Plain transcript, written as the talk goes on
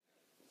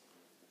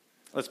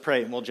Let's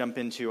pray, and we'll jump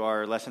into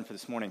our lesson for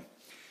this morning.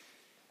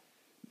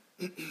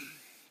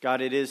 God,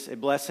 it is a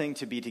blessing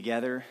to be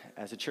together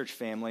as a church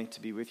family,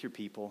 to be with your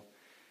people.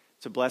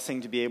 It's a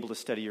blessing to be able to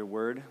study your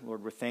word.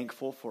 Lord, we're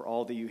thankful for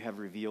all that you have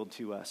revealed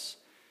to us.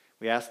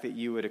 We ask that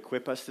you would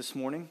equip us this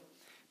morning,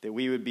 that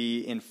we would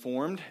be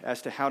informed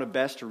as to how to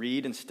best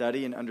read and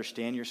study and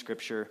understand your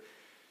scripture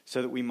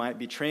so that we might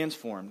be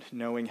transformed,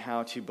 knowing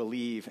how to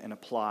believe and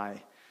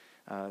apply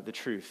the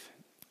truth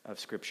of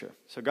scripture.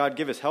 So God,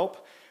 give us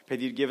help. Pray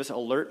that you'd give us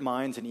alert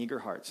minds and eager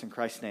hearts. In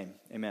Christ's name,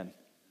 amen.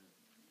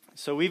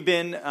 So we've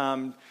been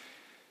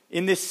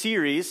in this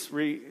series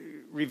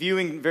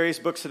reviewing various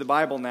books of the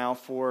Bible now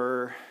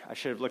for, I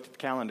should have looked at the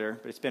calendar,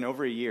 but it's been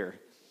over a year.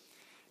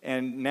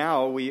 And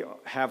now we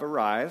have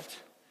arrived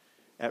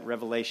at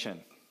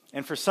Revelation.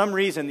 And for some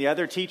reason, the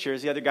other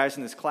teachers, the other guys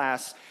in this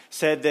class,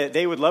 said that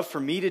they would love for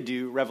me to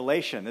do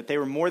Revelation, that they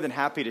were more than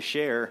happy to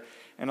share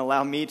and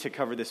allow me to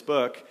cover this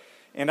book.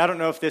 And I don't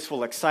know if this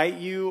will excite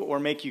you or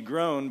make you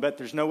groan, but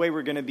there's no way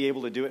we're going to be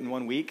able to do it in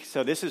 1 week.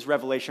 So this is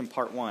Revelation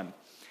Part 1.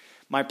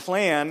 My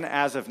plan,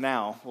 as of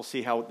now, we'll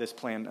see how this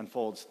plan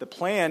unfolds. The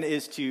plan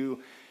is to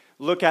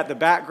look at the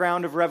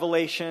background of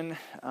Revelation,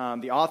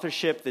 the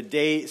authorship, the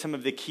date, some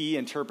of the key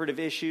interpretive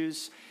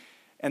issues,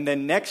 and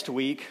then next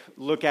week,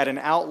 look at an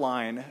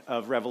outline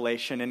of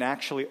Revelation and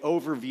actually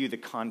overview the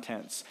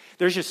contents.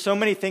 There's just so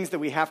many things that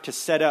we have to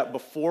set up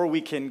before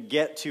we can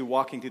get to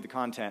walking through the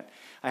content.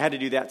 I had to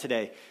do that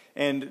today.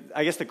 And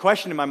I guess the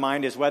question in my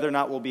mind is whether or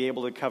not we'll be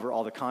able to cover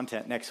all the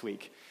content next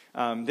week.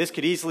 This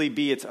could easily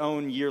be its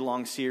own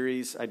year-long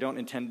series. I don't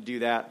intend to do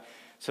that.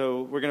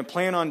 So we're going to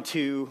plan on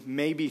 2,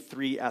 maybe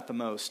 3 at the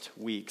most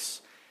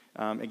weeks.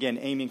 Again,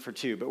 aiming for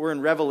 2. But we're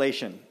in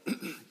Revelation.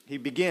 He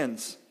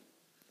begins,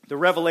 the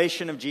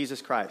revelation of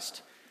Jesus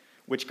Christ,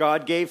 which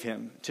God gave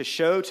him to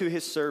show to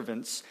his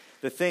servants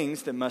the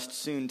things that must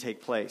soon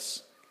take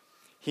place.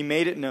 He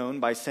made it known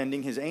by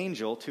sending his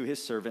angel to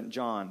his servant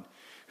John,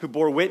 who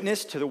bore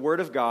witness to the word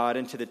of God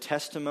and to the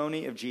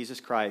testimony of Jesus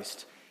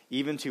Christ,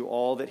 even to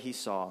all that he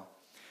saw.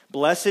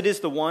 Blessed is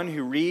the one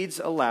who reads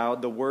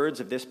aloud the words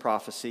of this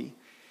prophecy,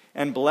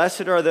 and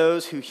blessed are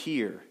those who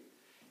hear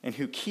and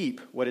who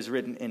keep what is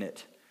written in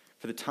it,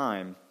 for the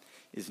time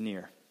is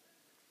near.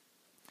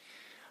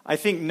 I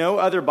think no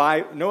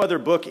other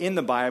book in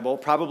the Bible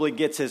probably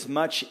gets as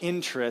much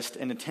interest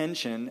and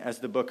attention as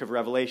the book of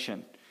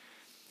Revelation.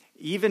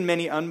 Even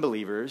many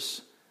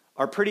unbelievers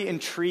are pretty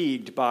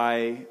intrigued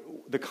by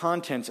the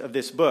contents of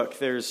this book.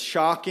 There's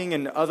shocking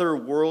and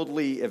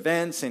otherworldly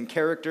events and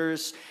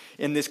characters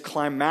in this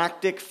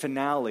climactic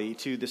finale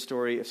to the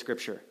story of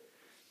Scripture.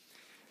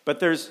 But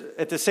there's,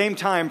 at the same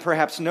time,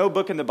 perhaps no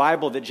book in the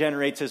Bible that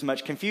generates as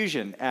much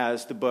confusion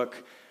as the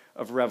book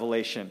of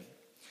Revelation.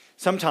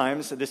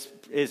 Sometimes, this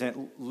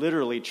isn't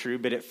literally true,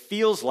 but it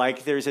feels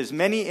like there's as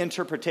many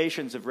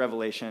interpretations of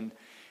Revelation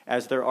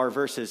as there are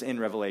verses in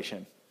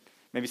Revelation.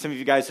 Maybe some of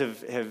you guys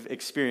have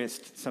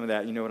experienced some of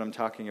that. You know what I'm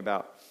talking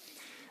about.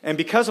 And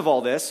because of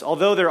all this,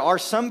 although there are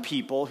some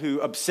people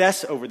who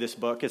obsess over this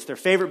book, it's their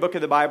favorite book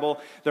of the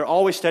Bible, they're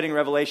always studying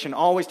Revelation,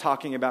 always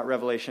talking about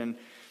Revelation.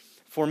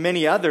 For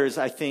many others,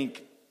 I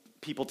think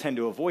people tend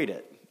to avoid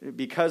it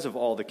because of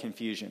all the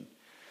confusion.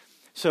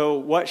 So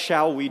what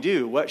shall we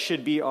do? What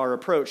should be our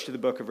approach to the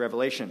book of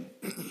Revelation?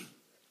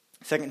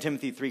 2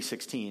 Timothy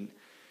 3:16,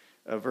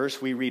 a verse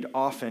we read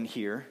often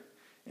here,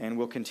 and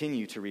will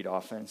continue to read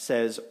often,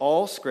 says,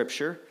 all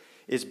Scripture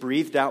is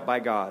breathed out by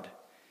God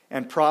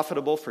and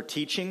profitable for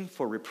teaching,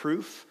 for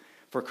reproof,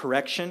 for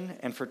correction,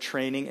 and for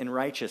training in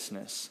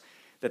righteousness,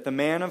 that the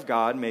man of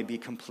God may be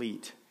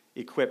complete,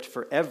 equipped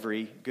for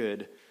every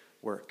good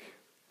work.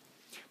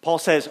 Paul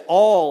says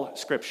all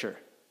Scripture,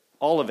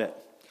 all of it.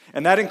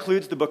 And that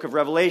includes the book of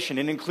Revelation.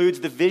 It includes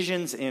the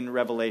visions in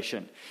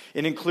Revelation.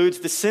 It includes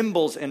the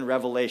symbols in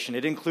Revelation.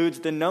 It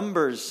includes the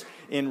numbers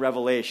in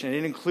Revelation.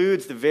 It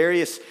includes the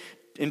various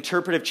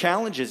interpretive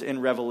challenges in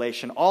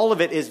Revelation. All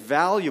of it is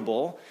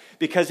valuable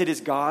because it is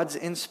God's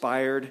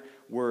inspired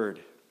word.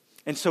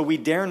 And so we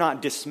dare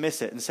not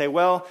dismiss it and say,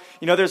 well,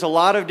 there's a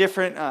lot of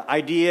different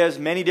ideas,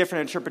 many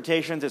different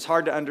interpretations. It's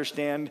hard to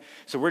understand.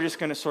 So we're just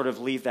going to sort of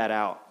leave that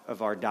out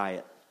of our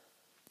diet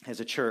as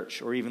a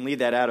church, or even leave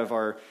that out of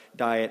our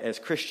diet as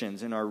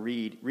Christians in our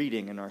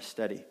reading and our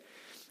study.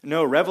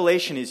 No,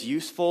 Revelation is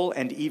useful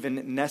and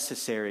even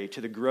necessary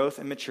to the growth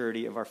and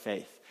maturity of our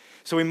faith.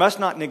 So we must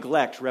not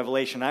neglect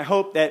Revelation. I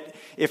hope that,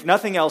 if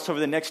nothing else, over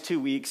the next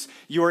 2 weeks,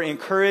 you are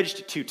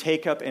encouraged to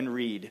take up and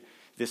read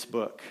this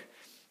book.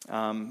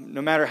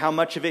 No matter how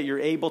much of it you're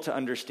able to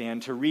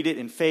understand, to read it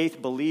in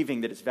faith,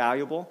 believing that it's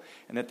valuable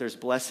and that there's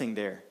blessing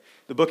there.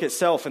 The book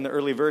itself, in the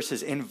early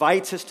verses,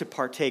 invites us to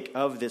partake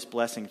of this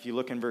blessing. If you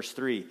look in verse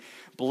 3,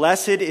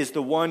 blessed is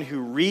the one who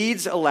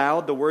reads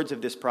aloud the words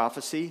of this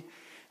prophecy,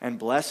 and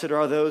blessed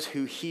are those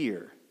who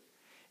hear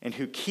and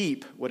who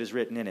keep what is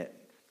written in it,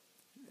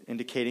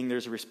 indicating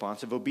there's a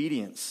response of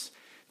obedience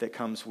that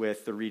comes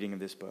with the reading of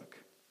this book.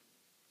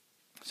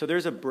 So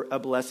there's a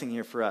blessing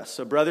here for us.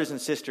 So brothers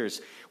and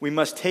sisters, we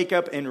must take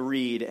up and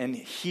read and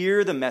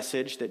hear the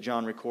message that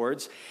John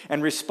records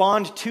and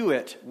respond to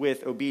it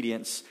with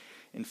obedience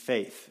in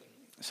faith.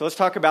 So let's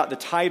talk about the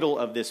title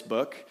of this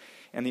book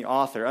and the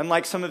author.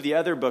 Unlike some of the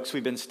other books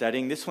we've been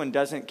studying, this one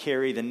doesn't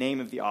carry the name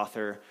of the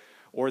author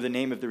or the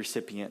name of the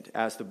recipient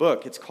as the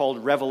book. It's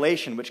called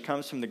Revelation, which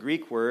comes from the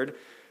Greek word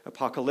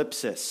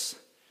apocalypsis,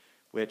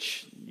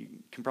 which you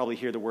can probably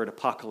hear the word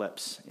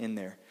apocalypse in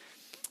there.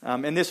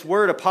 And this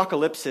word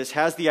apocalypsis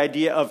has the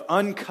idea of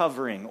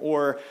uncovering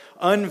or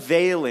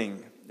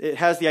unveiling. It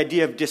has the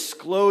idea of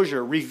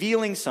disclosure,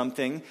 revealing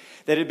something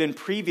that had been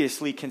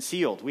previously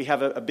concealed. We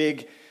have a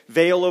big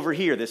veil over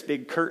here, this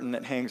big curtain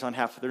that hangs on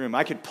half of the room.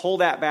 I could pull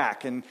that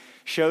back and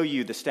show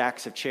you the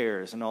stacks of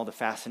chairs and all the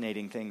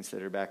fascinating things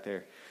that are back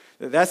there.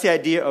 That's the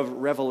idea of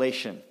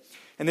revelation.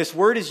 And this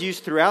word is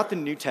used throughout the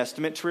New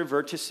Testament to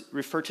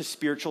refer to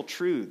spiritual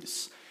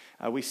truths.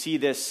 We see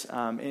this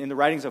in the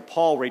writings of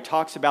Paul, where he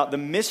talks about the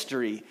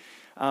mystery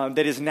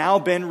that has now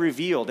been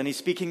revealed. And he's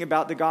speaking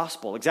about the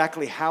gospel,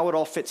 exactly how it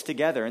all fits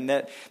together, and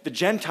that the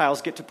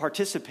Gentiles get to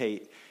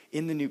participate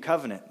in the new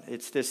covenant.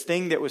 It's this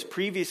thing that was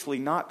previously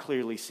not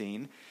clearly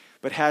seen,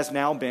 but has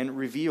now been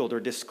revealed or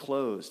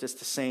disclosed. It's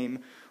the same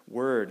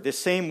word. This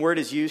same word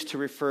is used to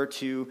refer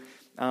to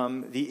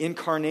the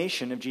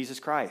incarnation of Jesus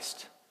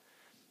Christ,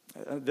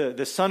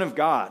 the Son of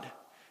God,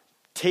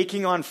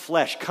 taking on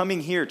flesh,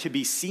 coming here to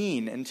be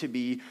seen and to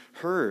be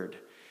heard.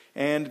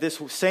 And this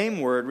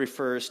same word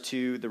refers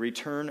to the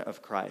return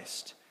of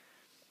Christ,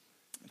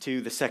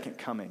 to the second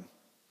coming.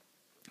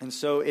 And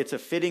so it's a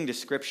fitting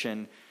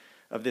description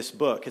of this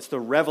book. It's the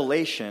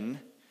revelation,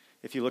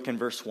 if you look in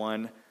verse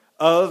 1,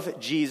 of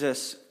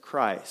Jesus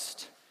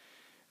Christ,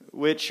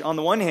 which on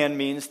the one hand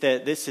means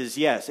that this is,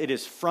 yes, it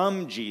is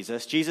from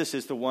Jesus. Jesus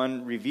is the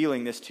one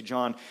revealing this to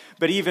John.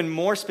 But even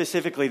more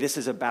specifically, this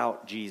is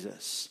about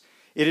Jesus.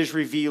 It is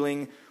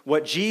revealing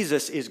what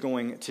Jesus is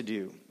going to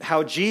do,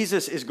 how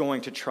Jesus is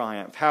going to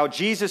triumph, how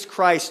Jesus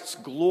Christ's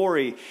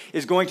glory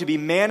is going to be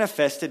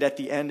manifested at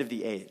the end of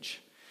the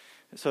age.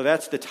 So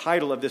that's the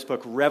title of this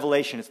book,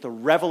 Revelation. It's the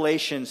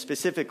revelation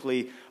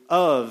specifically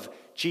of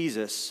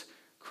Jesus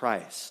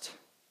Christ.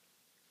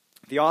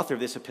 The author of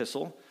this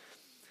epistle,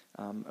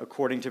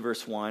 according to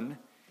verse 1,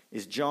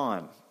 is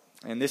John.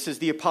 And this is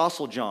the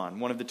Apostle John,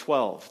 one of the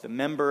 12, the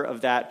member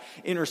of that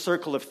inner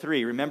circle of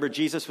 3. Remember,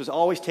 Jesus was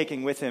always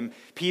taking with him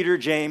Peter,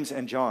 James,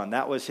 and John.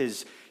 That was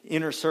his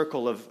inner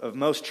circle of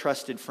most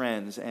trusted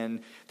friends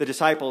and the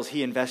disciples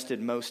he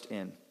invested most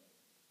in.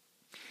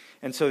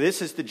 And so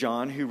this is the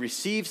John who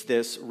receives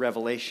this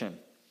revelation.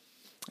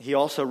 He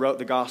also wrote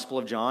the Gospel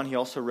of John. He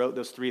also wrote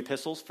those 3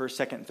 epistles,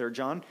 1st, 2nd, and 3rd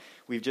John.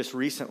 We've just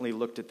recently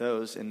looked at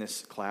those in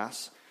this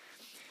class.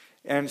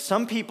 And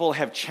some people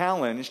have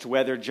challenged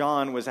whether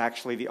John was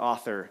actually the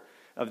author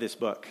of this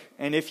book.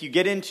 And if you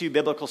get into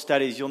biblical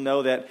studies, you'll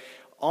know that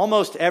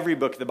almost every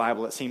book of the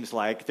Bible, it seems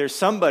like, there's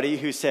somebody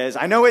who says,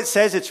 I know it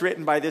says it's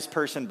written by this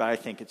person, but I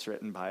think it's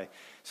written by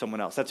someone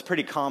else. That's a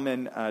pretty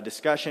common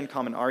discussion,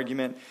 common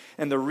argument.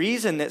 And the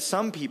reason that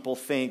some people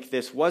think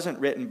this wasn't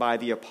written by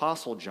the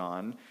Apostle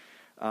John,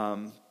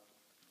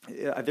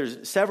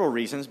 there's several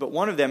reasons, but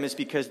one of them is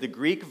because the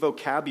Greek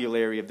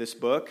vocabulary of this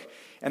book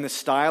and the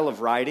style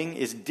of writing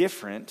is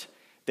different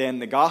than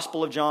the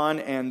Gospel of John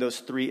and those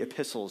 3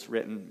 epistles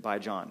written by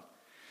John.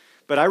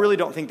 But I really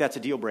don't think that's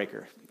a deal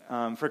breaker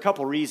for a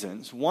couple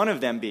reasons. One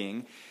of them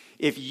being,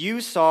 if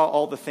you saw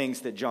all the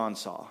things that John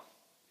saw,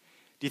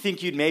 do you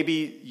think you'd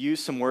maybe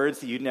use some words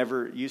that you'd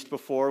never used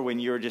before when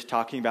you were just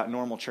talking about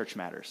normal church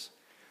matters?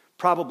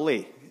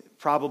 Probably,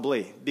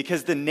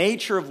 because the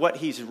nature of what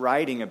he's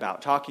writing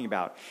about, talking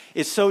about,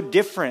 is so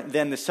different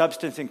than the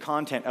substance and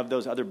content of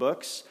those other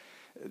books.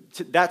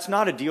 That's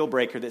not a deal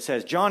breaker that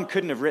says John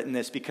couldn't have written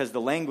this because the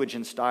language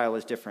and style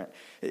is different.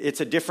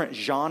 It's a different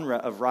genre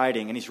of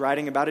writing, and he's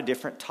writing about a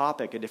different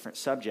topic, a different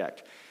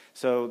subject.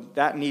 So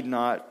that need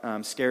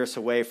not scare us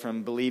away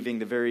from believing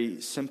the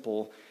very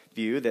simple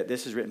view that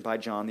this is written by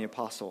John the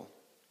Apostle.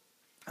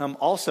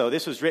 Also,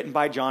 this was written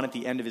by John at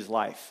the end of his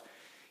life.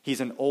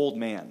 He's an old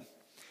man.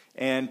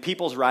 And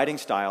people's writing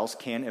styles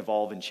can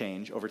evolve and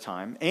change over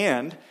time.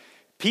 And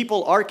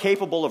people are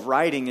capable of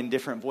writing in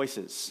different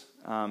voices.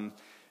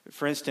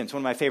 For instance,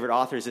 one of my favorite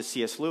authors is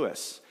C.S.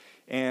 Lewis.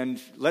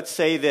 And let's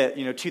say that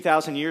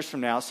 2,000 years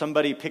from now,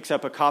 somebody picks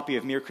up a copy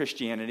of Mere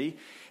Christianity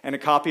and a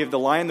copy of The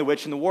Lion, the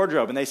Witch, and the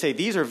Wardrobe. And they say,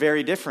 these are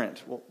very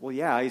different. Well,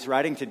 yeah, he's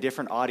writing to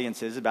different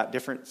audiences about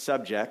different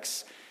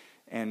subjects.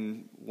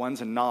 And one's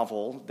a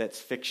novel that's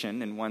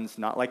fiction and one's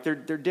not. Like, they're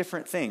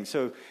different things.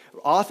 So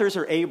authors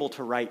are able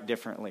to write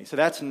differently. So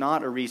that's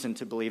not a reason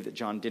to believe that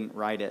John didn't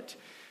write it.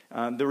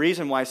 The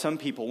reason why some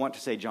people want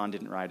to say John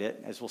didn't write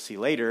it, as we'll see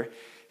later,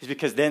 is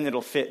because then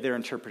it'll fit their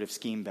interpretive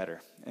scheme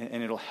better.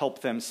 And it'll help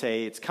them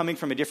say it's coming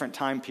from a different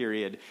time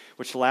period,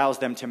 which allows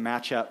them to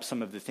match up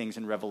some of the things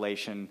in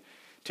Revelation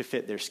to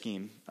fit their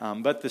scheme.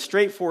 But the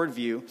straightforward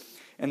view,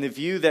 and the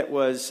view that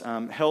was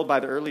held by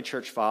the early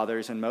church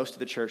fathers and most of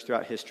the church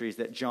throughout history, is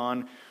that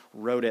John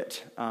wrote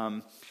it.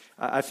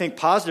 I think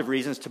positive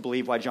reasons to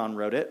believe why John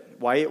wrote it,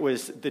 why it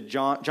was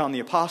John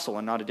the Apostle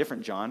and not a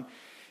different John,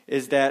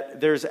 is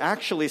that there's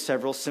actually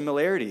several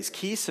similarities,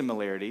 key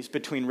similarities,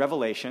 between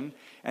Revelation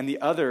and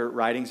the other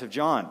writings of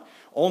John.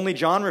 Only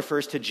John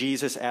refers to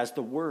Jesus as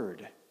the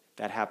Word.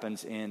 That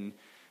happens in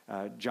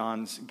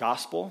John's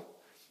Gospel,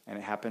 and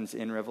it happens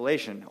in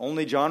Revelation.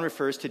 Only John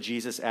refers to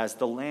Jesus as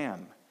the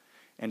Lamb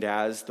and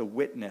as the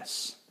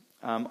Witness.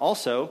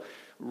 Also,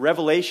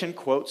 Revelation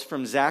quotes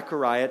from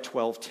Zechariah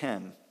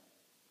 12:10,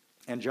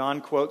 and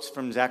John quotes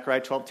from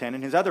Zechariah 12:10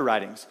 in his other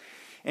writings.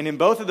 And in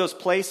both of those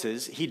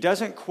places, he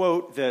doesn't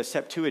quote the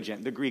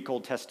Septuagint, the Greek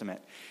Old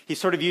Testament. He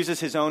sort of uses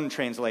his own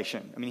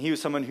translation. I mean, he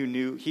was someone who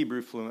knew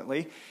Hebrew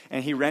fluently,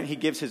 and he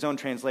gives his own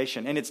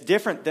translation. And it's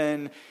different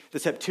than the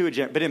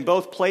Septuagint, but in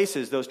both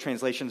places, those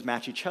translations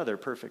match each other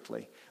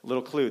perfectly. A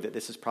little clue that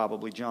this is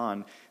probably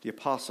John, the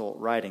apostle,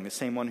 writing, the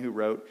same one who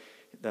wrote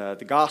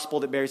the gospel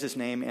that bears his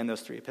name and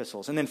those 3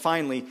 epistles. And then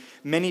finally,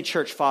 many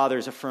church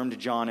fathers affirmed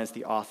John as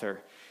the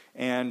author.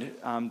 And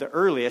the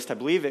earliest, I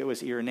believe it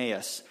was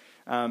Irenaeus,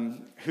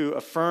 who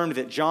affirmed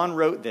that John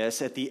wrote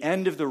this at the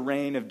end of the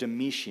reign of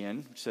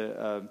Domitian, which is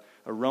a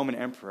Roman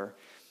emperor.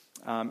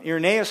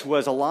 Irenaeus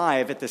was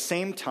alive at the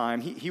same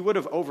time. He would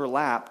have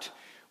overlapped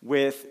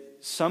with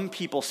some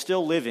people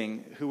still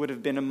living who would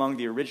have been among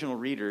the original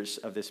readers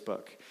of this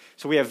book.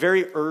 So we have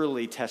very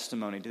early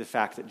testimony to the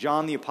fact that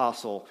John the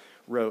Apostle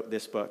wrote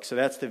this book. So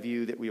that's the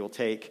view that we will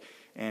take,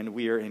 and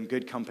we are in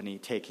good company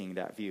taking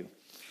that view.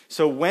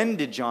 So when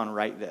did John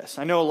write this?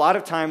 I know a lot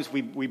of times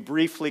we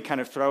briefly kind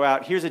of throw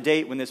out, here's a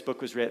date when this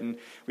book was written.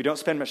 We don't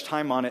spend much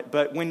time on it.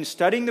 But when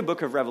studying the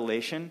book of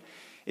Revelation,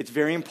 it's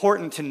very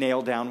important to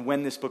nail down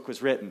when this book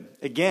was written.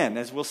 Again,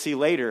 as we'll see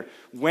later,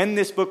 when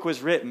this book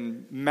was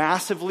written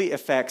massively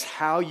affects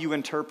how you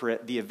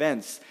interpret the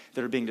events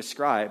that are being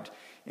described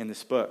in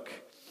this book.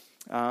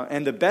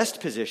 And the best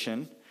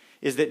position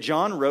is that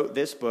John wrote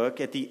this book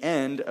at the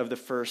end of the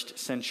 1st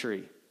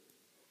century.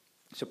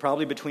 So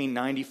probably between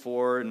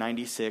 94 and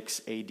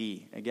 96 AD.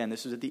 Again,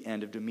 this was at the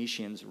end of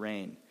Domitian's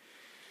reign.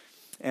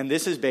 And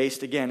this is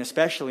based, again,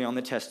 especially on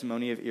the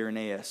testimony of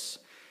Irenaeus.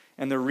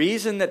 And the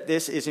reason that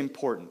this is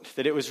important,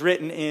 that it was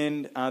written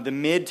in the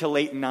mid to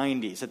late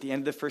 90s, at the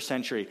end of the 1st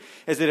century,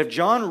 is that if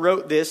John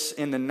wrote this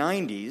in the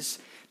 90s,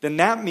 then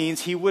that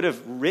means he would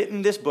have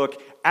written this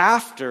book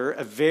after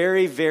a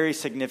very, very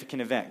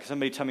significant event. Can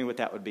somebody tell me what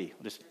that would be?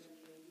 Just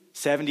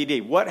 70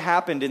 AD. What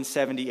happened in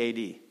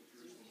 70 AD?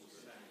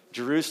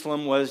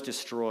 Jerusalem was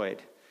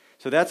destroyed.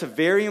 So that's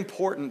very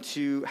important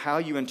to how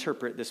you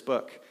interpret this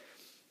book.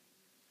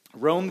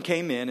 Rome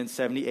came in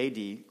 70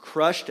 AD,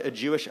 crushed a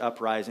Jewish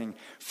uprising,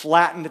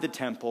 flattened the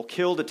temple,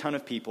 killed a ton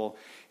of people,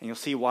 and you'll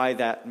see why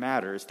that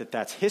matters,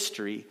 that's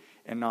history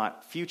and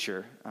not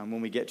future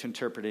when we get to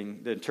interpreting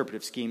the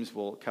interpretive schemes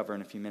we'll cover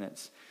in a few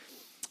minutes.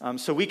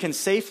 So we can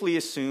safely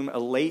assume a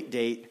late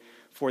date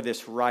for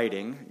this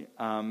writing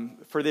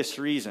for this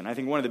reason. I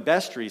think one of the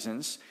best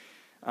reasons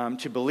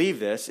to believe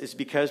this is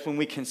because when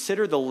we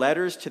consider the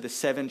letters to the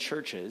 7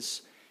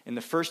 churches in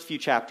the first few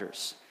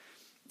chapters,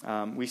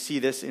 we see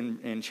this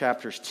in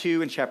chapters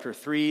 2 and chapter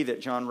 3 that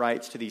John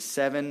writes to these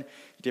 7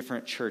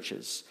 different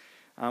churches.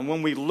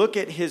 When we look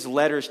at his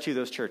letters to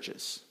those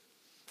churches,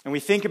 and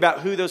we think about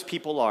who those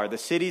people are, the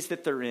cities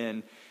that they're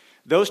in,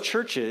 those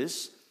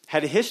churches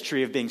had a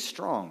history of being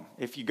strong.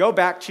 If you go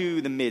back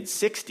to the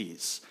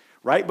mid-60s,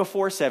 right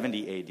before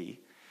 70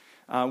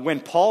 AD, when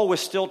Paul was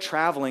still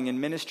traveling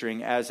and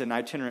ministering as an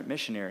itinerant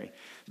missionary,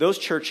 those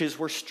churches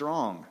were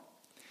strong.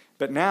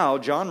 But now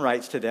John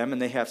writes to them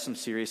and they have some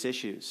serious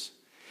issues.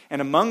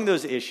 And among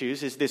those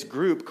issues is this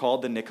group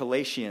called the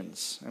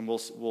Nicolaitans. And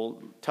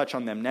we'll touch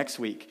on them next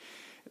week.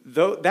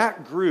 Though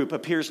that group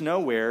appears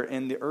nowhere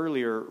in the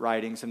earlier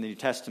writings in the New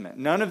Testament.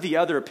 None of the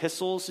other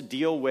epistles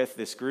deal with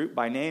this group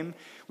by name.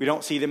 We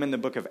don't see them in the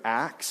book of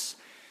Acts.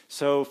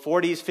 So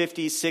 40s,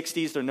 50s,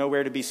 60s, they're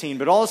nowhere to be seen.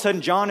 But all of a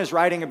sudden, John is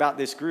writing about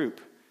this group.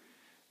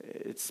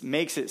 It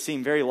makes it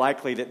seem very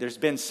likely that there's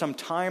been some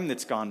time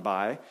that's gone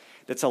by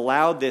that's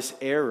allowed this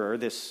error,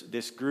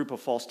 this group of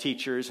false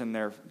teachers and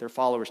their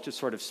followers to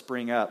sort of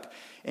spring up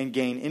and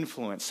gain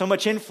influence. So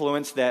much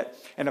influence that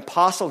an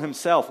apostle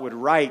himself would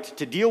write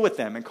to deal with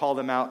them and call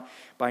them out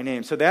by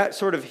name. So that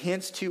sort of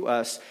hints to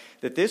us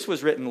that this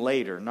was written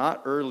later,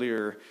 not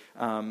earlier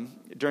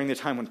during the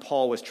time when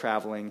Paul was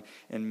traveling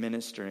and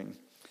ministering.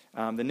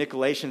 The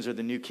Nicolaitans are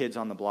the new kids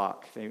on the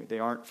block. They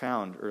aren't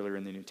found earlier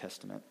in the New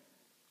Testament.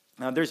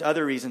 There's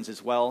other reasons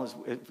as well.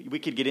 We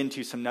could get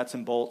into some nuts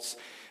and bolts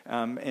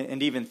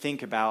and even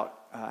think about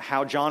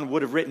how John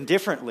would have written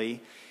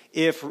differently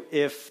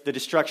if the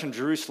destruction of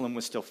Jerusalem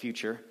was still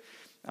future.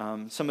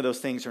 Some of those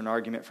things are an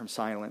argument from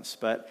silence.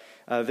 But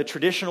the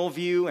traditional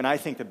view, and I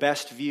think the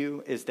best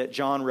view, is that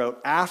John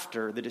wrote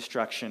after the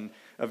destruction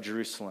of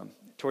Jerusalem,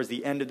 towards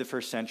the end of the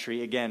 1st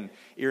century. Again,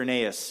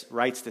 Irenaeus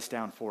writes this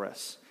down for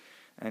us.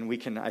 And we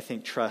can, I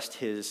think, trust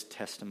his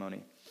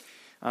testimony.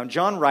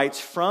 John writes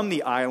from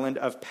the island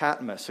of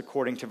Patmos,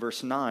 according to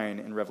verse 9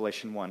 in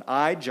Revelation 1.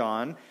 I,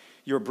 John,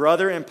 your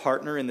brother and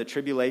partner in the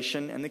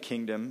tribulation and the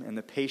kingdom and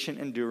the patient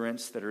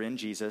endurance that are in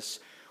Jesus,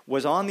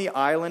 was on the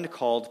island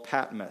called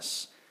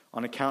Patmos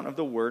on account of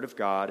the word of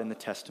God and the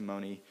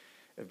testimony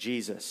of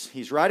Jesus.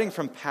 He's writing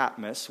from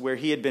Patmos, where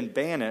he had been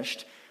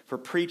banished for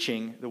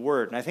preaching the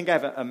word. And I think I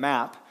have a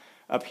map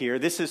up here.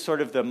 This is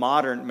sort of the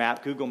modern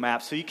map, Google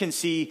Maps. So you can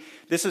see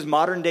this is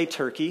modern-day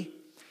Turkey.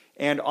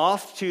 And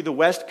off to the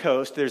west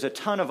coast, there's a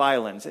ton of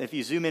islands. If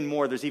you zoom in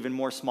more, there's even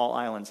more small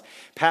islands.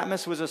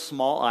 Patmos was a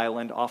small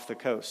island off the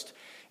coast.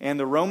 And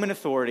the Roman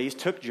authorities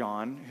took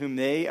John, whom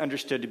they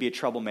understood to be a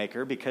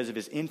troublemaker because of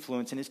his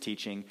influence in his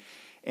teaching.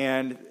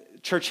 And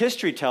church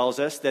history tells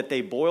us that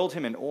they boiled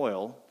him in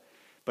oil,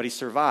 but he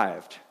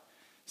survived.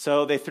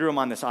 So they threw him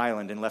on this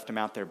island and left him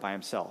out there by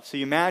himself. So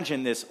you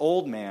imagine this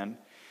old man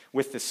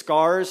with the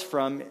scars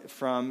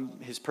from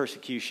his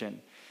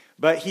persecution.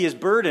 But he is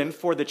burdened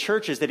for the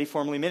churches that he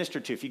formerly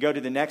ministered to. If you go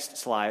to the next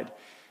slide,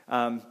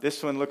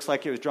 this one looks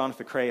like it was drawn with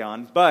a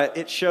crayon, but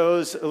it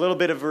shows a little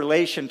bit of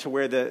relation to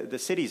where the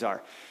cities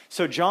are.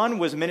 So John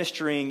was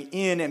ministering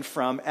in and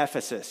from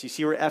Ephesus. You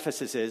see where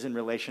Ephesus is in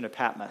relation to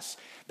Patmos.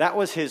 That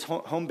was his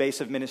home base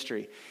of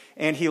ministry.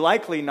 And he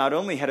likely not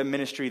only had a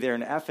ministry there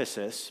in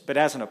Ephesus, but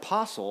as an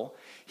apostle,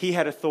 he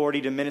had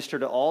authority to minister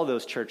to all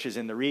those churches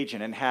in the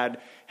region and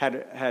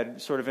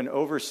had sort of an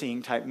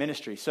overseeing type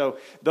ministry. So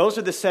those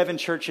are the 7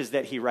 churches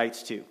that he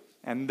writes to.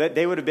 And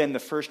they would have been the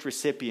first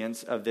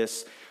recipients of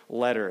this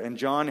letter. And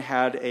John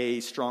had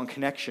a strong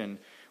connection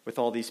with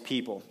all these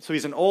people. So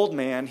he's an old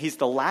man. He's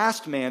the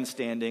last man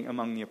standing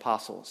among the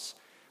apostles.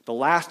 The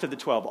last of the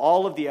 12.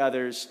 All of the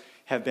others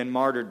have been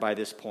martyred by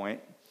this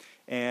point.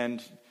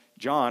 And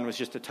John was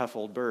just a tough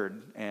old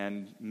bird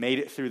and made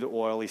it through the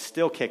oil. He's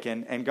still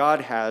kicking. And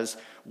God has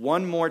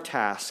one more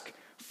task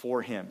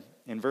for him.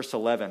 In verse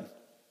 11.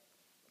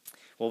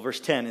 Well, verse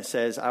 10, it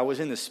says, I was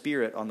in the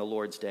Spirit on the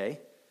Lord's day.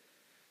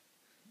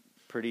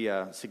 Pretty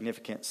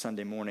significant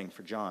Sunday morning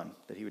for John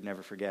that he would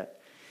never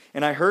forget.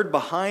 And I heard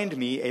behind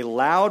me a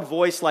loud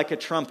voice like a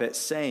trumpet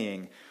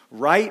saying,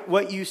 write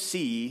what you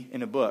see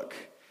in a book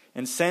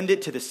and send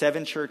it to the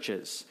 7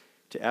 churches,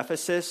 to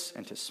Ephesus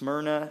and to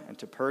Smyrna and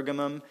to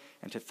Pergamum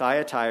and to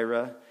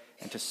Thyatira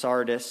and to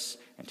Sardis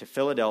and to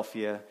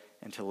Philadelphia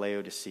and to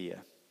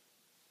Laodicea.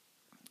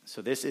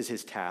 So this is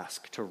his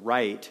task, to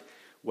write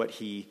what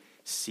he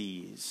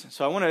sees.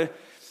 So I want to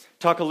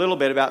talk a little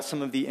bit about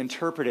some of the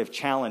interpretive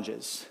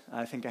challenges.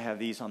 I think I have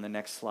these on the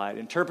next slide.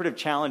 Interpretive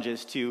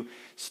challenges to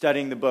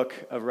studying the book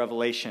of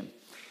Revelation.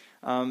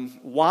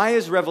 Why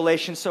is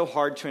Revelation so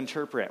hard to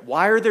interpret?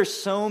 Why are there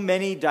so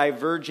many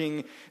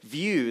diverging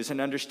views and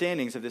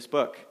understandings of this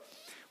book?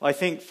 Well, I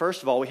think,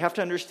 first of all, we have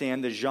to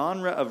understand the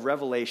genre of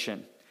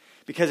Revelation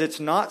because it's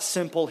not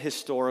simple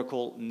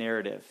historical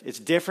narrative. It's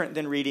different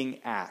than reading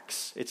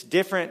Acts. It's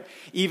different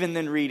even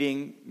than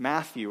reading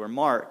Matthew or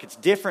Mark. It's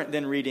different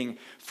than reading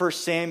 1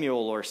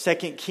 Samuel or 2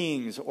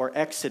 Kings or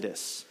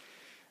Exodus.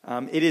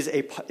 It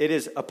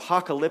is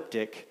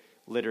apocalyptic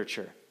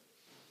literature.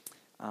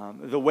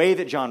 The way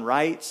that John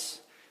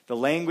writes, the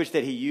language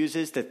that he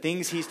uses, the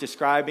things he's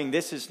describing,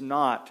 this is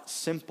not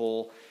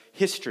simple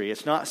history.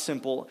 It's not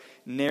simple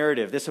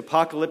narrative. This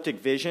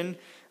apocalyptic vision,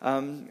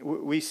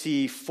 we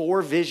see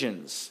 4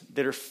 visions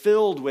that are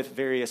filled with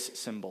various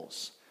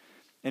symbols.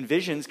 And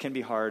visions can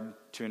be hard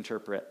to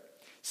interpret.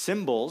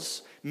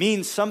 Symbols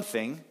mean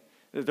something.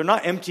 They're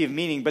not empty of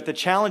meaning, but the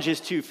challenge is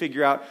to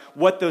figure out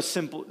what those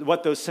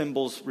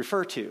symbols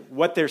refer to,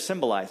 what they're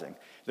symbolizing.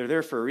 They're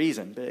there for a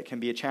reason, but it can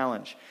be a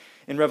challenge.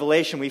 In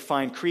Revelation, we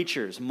find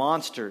creatures,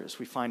 monsters.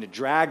 We find a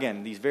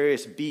dragon, these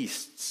various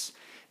beasts.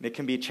 And it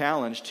can be a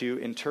challenge to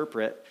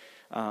interpret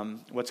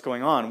what's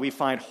going on. We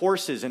find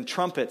horses and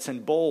trumpets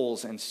and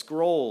bowls and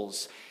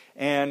scrolls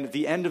and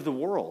the end of the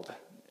world.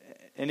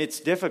 And it's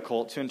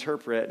difficult to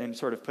interpret and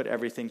sort of put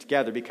everything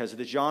together because of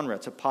the genre.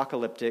 It's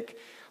apocalyptic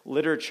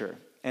literature.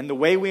 And the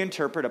way we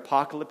interpret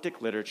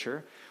apocalyptic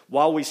literature,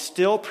 while we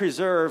still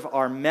preserve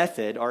our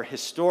method, our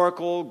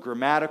historical,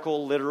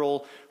 grammatical,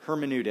 literal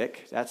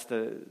hermeneutic, that's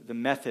the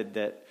method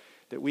that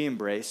we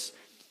embrace,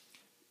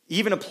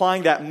 even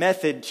applying that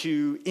method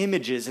to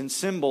images and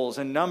symbols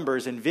and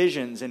numbers and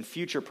visions and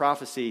future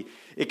prophecy,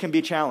 it can be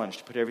a challenge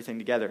to put everything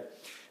together.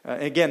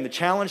 Again, the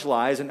challenge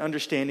lies in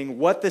understanding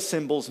what the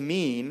symbols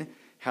mean,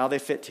 how they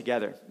fit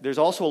together. There's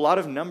also a lot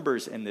of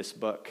numbers in this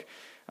book,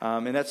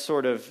 and that's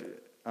sort of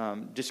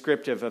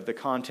descriptive of the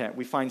content.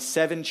 We find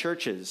 7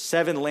 churches,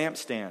 7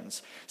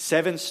 lampstands,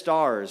 7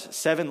 stars,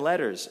 7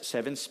 letters,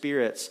 7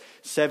 spirits,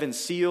 7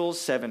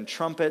 seals, 7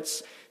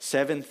 trumpets,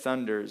 7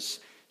 thunders,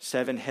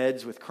 7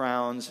 heads with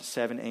crowns,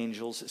 7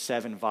 angels,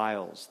 7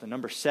 vials. The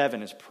number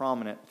 7 is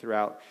prominent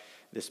throughout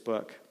this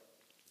book.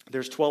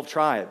 There's 12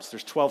 tribes.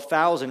 There's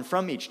 12,000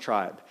 from each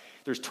tribe.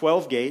 There's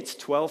 12 gates,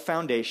 12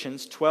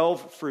 foundations,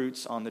 12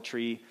 fruits on the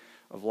tree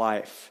of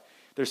life.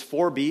 There's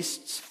 4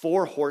 beasts,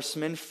 4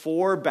 horsemen,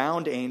 4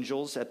 bound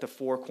angels at the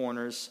 4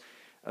 corners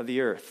of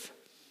the earth.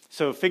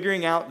 So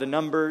figuring out the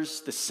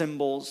numbers, the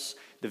symbols,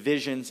 the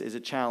visions is a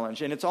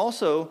challenge. And it's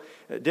also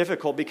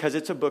difficult because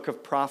it's a book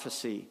of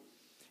prophecy.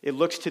 It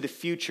looks to the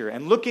future,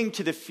 and looking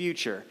to the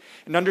future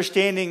and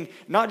understanding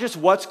not just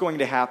what's going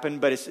to happen,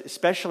 but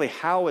especially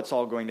how it's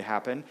all going to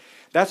happen,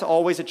 that's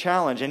always a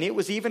challenge. And it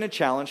was even a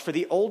challenge for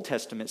the Old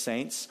Testament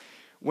saints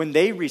when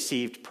they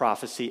received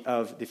prophecy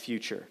of the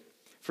future.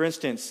 For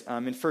instance,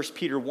 in 1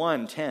 Peter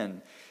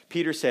 1:10,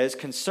 Peter says,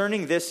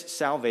 "Concerning this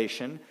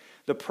salvation,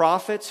 the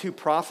prophets who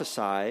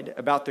prophesied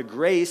about the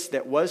grace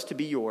that was to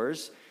be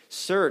yours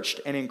searched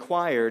and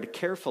inquired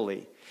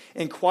carefully,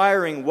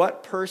 inquiring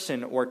what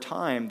person or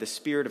time the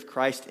Spirit of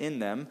Christ in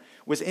them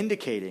was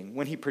indicating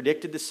when he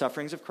predicted the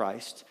sufferings of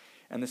Christ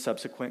and the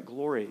subsequent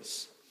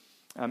glories."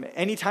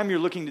 Anytime you're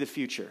looking to the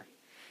future,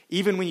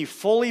 even when you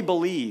fully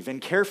believe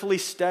and carefully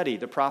study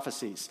the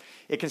prophecies,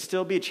 it can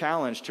still be a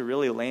challenge to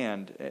really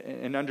land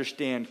and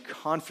understand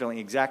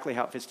confidently exactly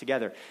how it fits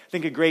together. I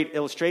think a great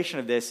illustration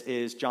of this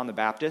is John the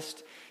Baptist.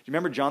 You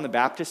remember John the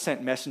Baptist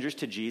sent messengers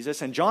to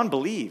Jesus, and John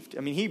believed.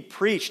 I mean, he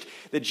preached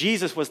that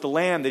Jesus was the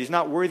Lamb, that he's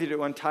not worthy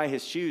to untie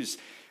his shoes,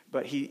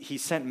 but he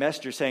sent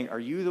messengers saying, "Are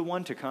you the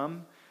one to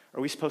come? Or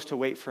are we supposed to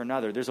wait for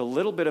another?" There's a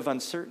little bit of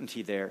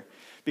uncertainty there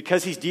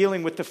because he's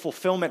dealing with the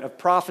fulfillment of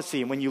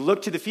prophecy. And when you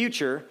look to the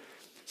future,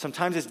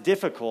 sometimes it's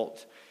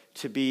difficult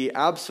to be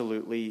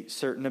absolutely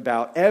certain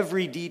about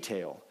every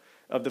detail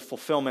of the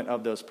fulfillment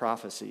of those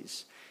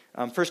prophecies.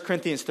 1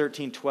 Corinthians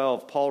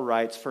 13:12, Paul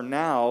writes, "For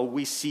now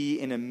we see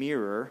in a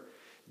mirror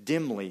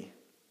dimly,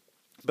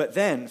 but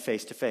then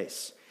face to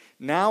face.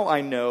 Now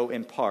I know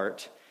in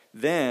part,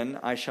 then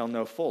I shall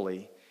know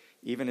fully,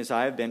 even as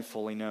I have been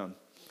fully known."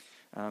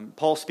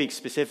 Paul speaks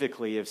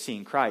specifically of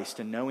seeing Christ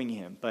and knowing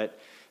him, but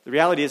the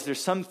reality is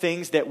there's some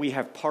things that we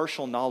have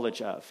partial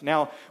knowledge of.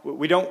 Now,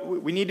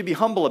 we need to be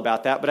humble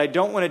about that, but I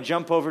don't want to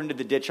jump over into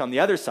the ditch on the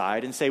other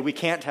side and say we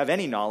can't have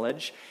any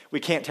knowledge, we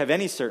can't have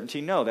any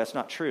certainty. No, that's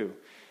not true.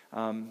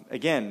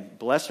 Again,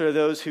 blessed are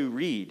those who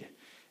read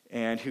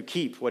and who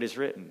keep what is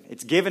written.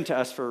 It's given to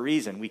us for a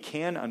reason. We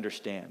can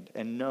understand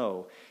and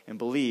know and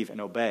believe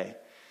and obey.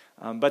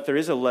 But there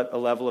is a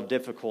level of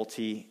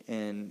difficulty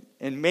and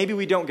maybe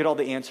we don't get all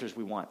the answers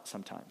we want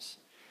sometimes.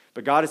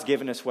 But God has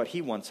given us what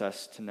he wants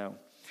us to know.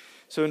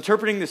 So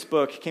interpreting this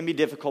book can be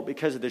difficult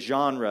because of the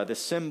genre, the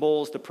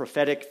symbols, the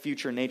prophetic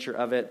future nature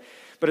of it.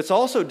 But it's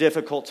also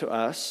difficult to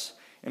us,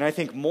 and I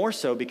think more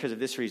so because of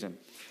this reason.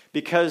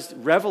 Because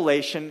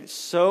Revelation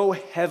so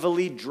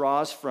heavily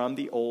draws from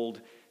the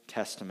Old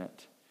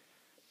Testament.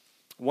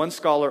 One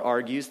scholar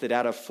argues that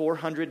out of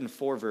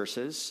 404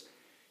 verses,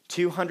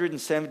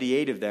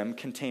 278 of them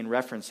contain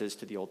references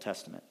to the Old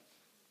Testament.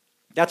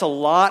 That's a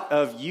lot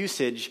of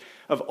usage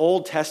of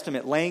Old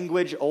Testament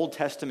language, Old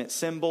Testament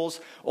symbols,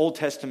 Old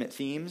Testament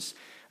themes.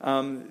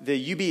 The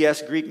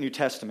UBS Greek New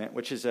Testament,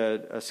 which is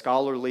a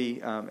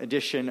scholarly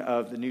edition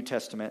of the New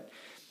Testament,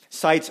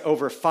 cites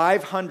over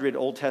 500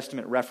 Old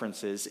Testament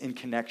references in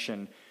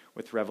connection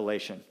with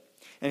Revelation.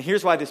 And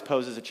here's why this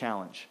poses a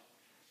challenge.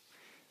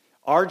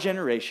 Our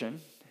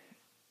generation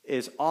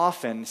is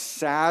often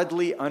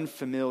sadly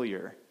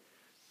unfamiliar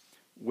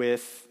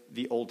with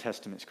the Old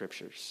Testament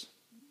scriptures.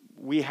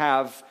 We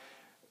have,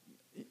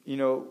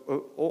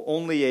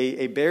 only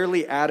a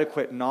barely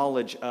adequate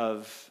knowledge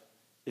of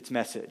its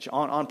message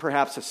on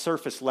perhaps a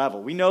surface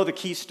level. We know the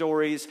key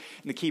stories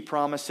and the key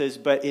promises,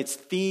 but its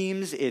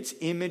themes, its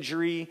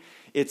imagery,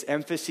 its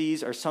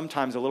emphases are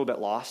sometimes a little bit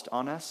lost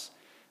on us.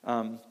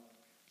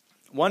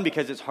 One,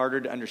 because it's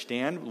harder to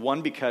understand.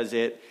 One, because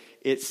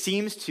it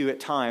seems to, at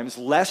times,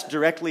 less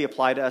directly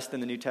apply to us than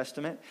the New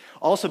Testament.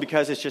 Also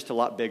because it's just a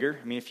lot bigger.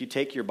 I mean, if you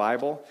take your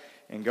Bible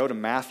and go to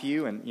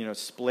Matthew and,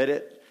 split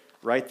it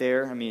right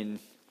there, I mean,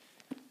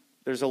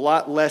 there's a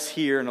lot less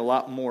here and a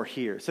lot more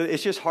here. So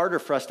it's just harder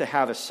for us to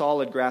have a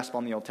solid grasp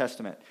on the Old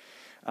Testament.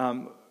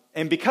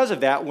 And because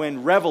of that,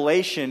 when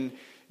Revelation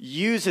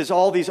uses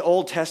all these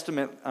Old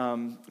Testament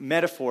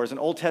metaphors and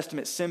Old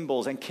Testament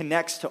symbols and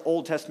connects to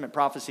Old Testament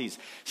prophecies,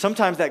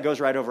 sometimes that goes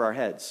right over our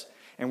heads.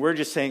 And we're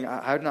just saying,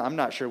 I'm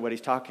not sure what he's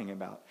talking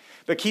about.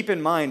 But keep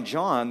in mind,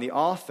 John, the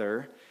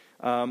author,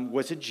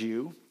 was a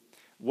Jew,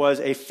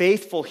 was a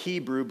faithful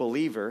Hebrew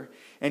believer,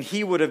 and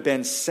he would have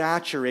been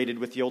saturated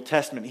with the Old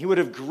Testament. He would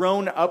have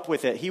grown up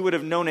with it. He would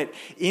have known it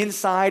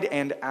inside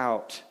and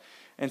out.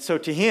 And so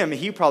to him,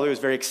 he probably was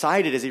very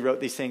excited as he wrote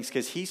these things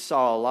because he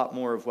saw a lot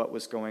more of what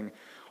was going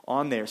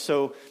on there.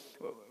 So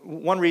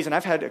one reason,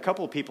 I've had a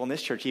couple of people in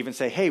this church even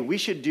say, hey, we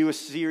should do a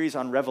series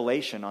on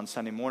Revelation on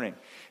Sunday morning.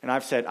 And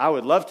I've said, I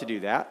would love to do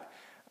that.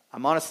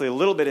 I'm honestly a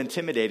little bit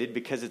intimidated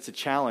because it's a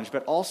challenge,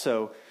 but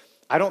also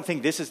I don't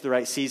think this is the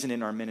right season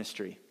in our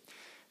ministry.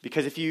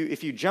 Because if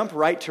you jump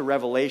right to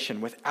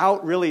Revelation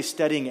without really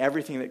studying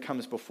everything that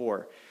comes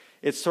before,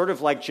 it's sort of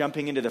like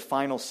jumping into the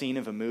final scene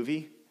of a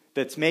movie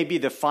that's maybe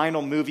the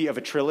final movie of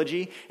a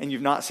trilogy and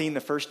you've not seen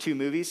the first two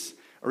movies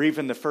or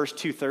even the first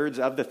 2/3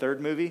 of the third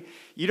movie.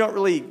 You don't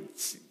really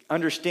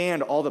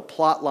understand all the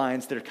plot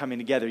lines that are coming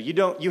together.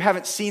 You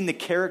haven't seen the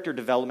character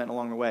development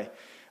along the way.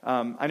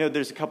 I know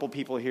there's a couple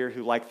people here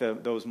who like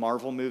those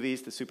Marvel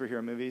movies, the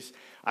superhero movies.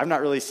 I've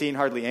not really seen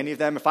hardly any of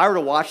them. If I were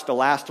to watch the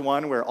last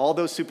one where all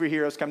those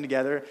superheroes come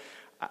together,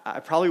 I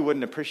probably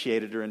wouldn't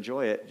appreciate it or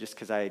enjoy it just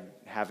because I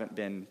haven't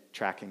been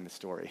tracking the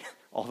story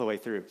all the way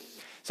through.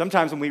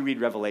 Sometimes when we read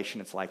Revelation,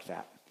 it's like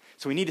that.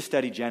 So we need to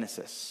study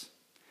Genesis.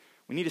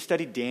 We need to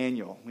study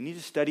Daniel. We need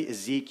to study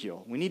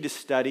Ezekiel. We need to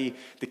study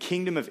the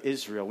kingdom of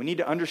Israel. We need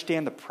to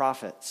understand the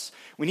prophets.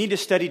 We need to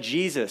study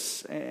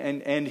Jesus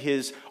and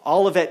his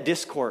Olivet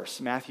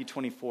Discourse, Matthew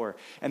 24.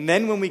 And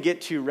then when we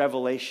get to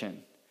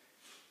Revelation,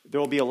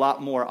 there will be a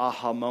lot more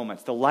aha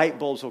moments. The light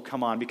bulbs will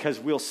come on because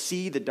we'll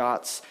see the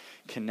dots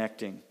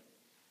connecting.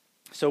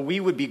 So we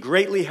would be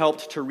greatly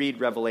helped to read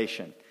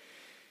Revelation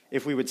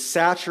if we would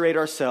saturate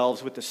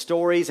ourselves with the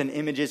stories and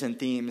images and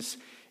themes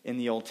in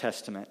the Old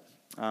Testament.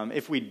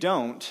 If we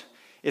don't,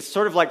 it's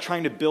sort of like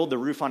trying to build the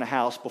roof on a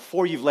house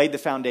before you've laid the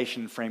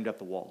foundation and framed up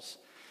the walls.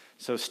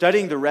 So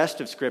studying the rest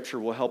of Scripture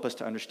will help us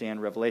to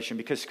understand Revelation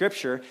because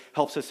Scripture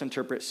helps us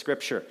interpret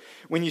Scripture.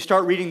 When you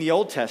start reading the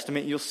Old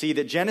Testament, you'll see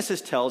that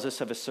Genesis tells us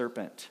of a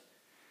serpent,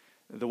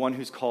 the one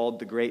who's called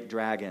the great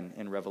dragon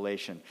in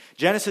Revelation.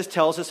 Genesis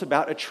tells us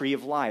about a tree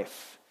of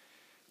life.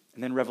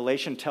 And then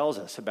Revelation tells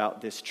us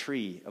about this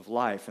tree of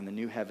life and the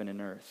new heaven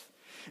and earth.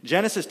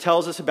 Genesis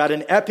tells us about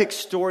an epic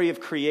story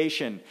of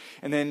creation.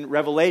 And then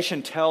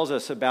Revelation tells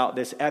us about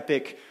this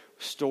epic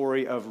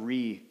story of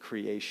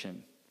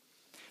recreation.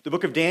 The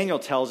book of Daniel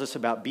tells us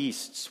about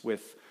beasts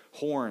with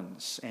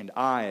horns and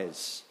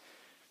eyes.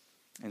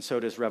 And so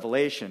does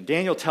Revelation.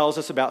 Daniel tells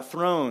us about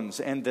thrones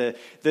and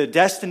the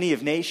destiny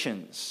of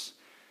nations,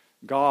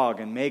 Gog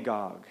and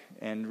Magog,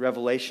 and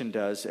Revelation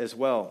does as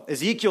well.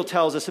 Ezekiel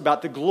tells us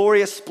about the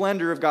glorious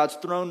splendor of God's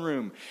throne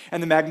room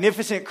and the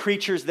magnificent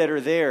creatures that are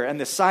there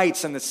and the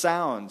sights and the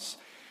sounds.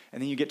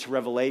 And then you get to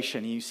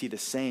Revelation and you see the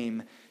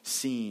same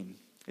scene.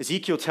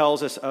 Ezekiel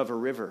tells us of a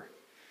river,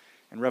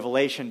 and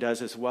Revelation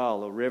does as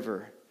well, a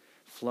river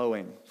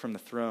flowing from the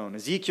throne.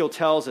 Ezekiel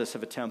tells us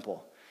of a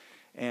temple,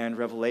 and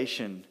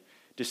Revelation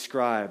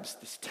describes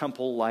this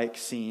temple-like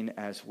scene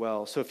as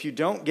well. So if you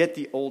don't get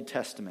the Old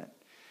Testament,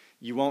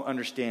 you won't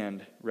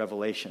understand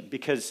Revelation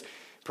because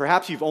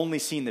perhaps you've only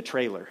seen the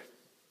trailer.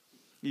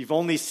 You've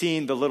only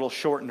seen the little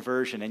shortened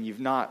version and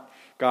you've not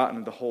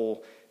gotten the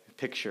whole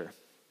picture.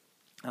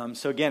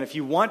 So again, if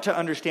you want to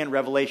understand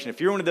Revelation, if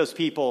you're one of those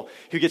people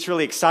who gets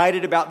really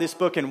excited about this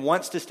book and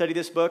wants to study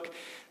this book,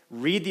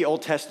 read the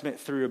Old Testament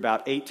through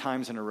about 8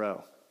 times in a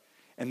row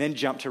and then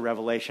jump to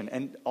Revelation.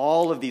 And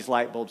all of these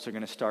light bulbs are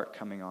going to start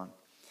coming on.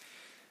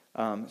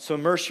 So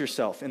immerse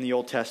yourself in the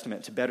Old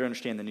Testament to better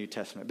understand the New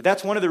Testament. But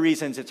that's one of the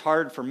reasons it's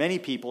hard for many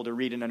people to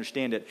read and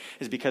understand it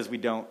is because we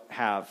don't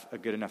have a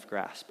good enough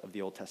grasp of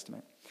the Old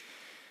Testament.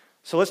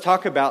 So let's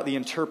talk about the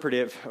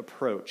interpretive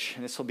approach.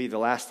 And this will be the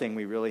last thing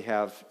we really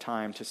have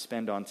time to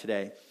spend on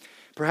today.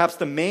 Perhaps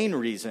the main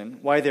reason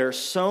why there are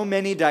so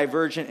many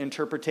divergent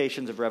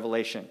interpretations of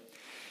Revelation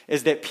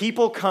is that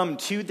people come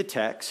to the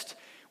text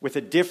with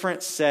a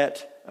different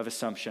set of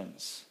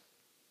assumptions.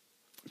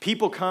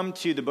 People come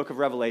to the book of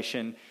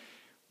Revelation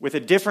with a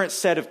different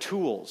set of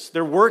tools.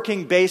 They're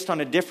working based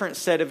on a different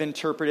set of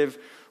interpretive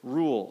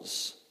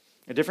rules,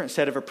 a different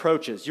set of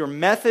approaches. Your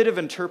method of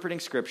interpreting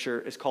Scripture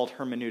is called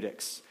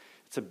hermeneutics.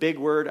 It's a big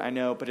word, I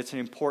know, but it's an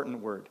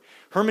important word.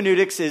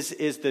 Hermeneutics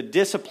is the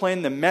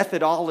discipline, the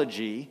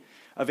methodology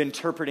of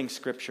interpreting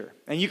Scripture.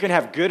 And you can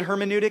have good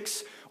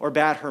hermeneutics or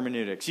bad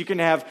hermeneutics. You can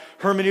have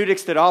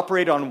hermeneutics that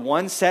operate on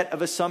one set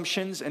of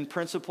assumptions and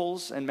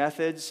principles and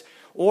methods,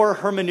 or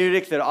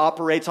hermeneutic that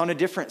operates on a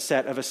different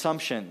set of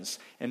assumptions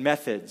and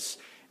methods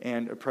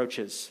and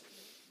approaches.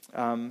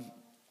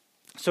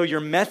 So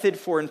your method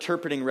for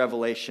interpreting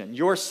Revelation,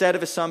 your set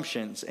of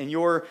assumptions and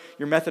your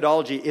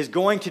methodology is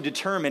going to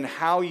determine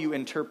how you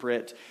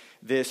interpret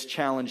this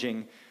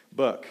challenging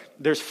book.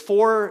 There's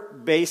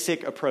 4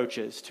 basic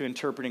approaches to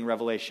interpreting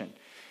Revelation.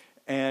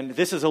 And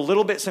this is a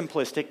little bit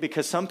simplistic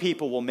because some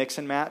people will mix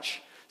and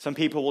match. Some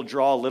people will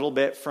draw a little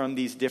bit from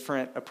these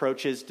different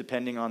approaches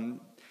depending on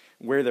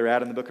where they're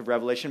at in the book of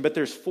Revelation. But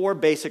there's 4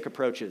 basic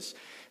approaches.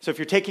 So if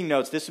you're taking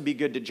notes, this would be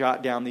good to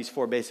jot down these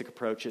 4 basic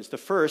approaches. The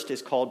first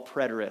is called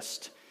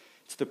preterist.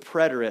 It's the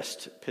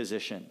preterist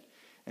position.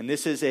 And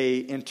this is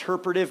an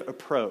interpretive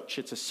approach.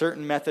 It's a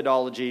certain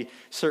methodology,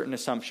 certain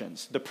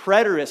assumptions. The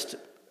preterist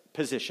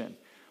position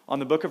on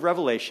the book of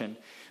Revelation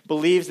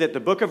believes that the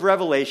book of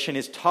Revelation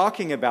is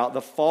talking about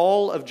the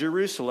fall of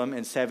Jerusalem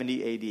in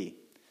 70 AD.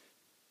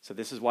 So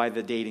this is why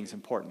the dating's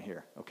important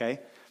here,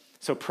 okay?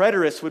 So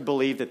preterists would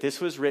believe that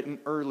this was written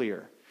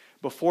earlier,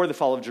 before the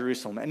fall of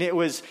Jerusalem. And it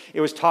was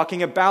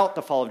talking about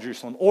the fall of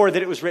Jerusalem, or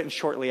that it was written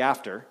shortly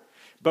after,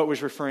 but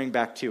was referring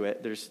back to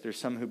it. There's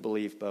some who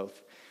believe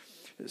both.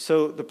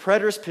 So the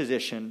preterist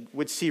position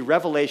would see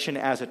Revelation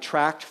as a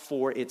tract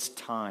for its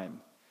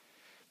time,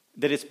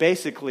 that it's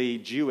basically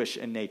Jewish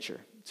in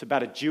nature. It's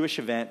about a Jewish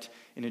event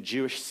in a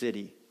Jewish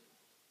city.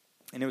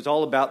 And it was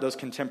all about those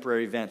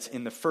contemporary events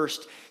in the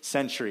first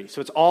century. So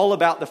it's all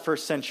about the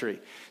first century.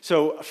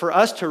 So for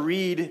us to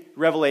read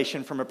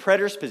Revelation from a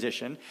preterist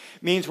position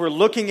means we're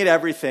looking at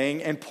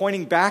everything and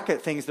pointing back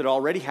at things that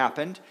already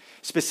happened,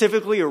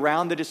 specifically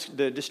around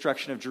the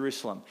destruction of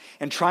Jerusalem,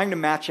 and trying to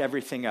match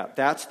everything up.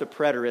 That's the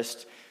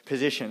preterist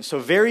position. So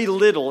very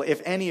little,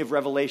 if any, of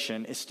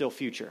Revelation is still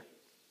future,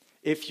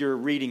 if you're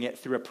reading it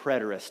through a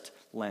preterist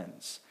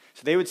lens.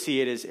 So they would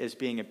see it as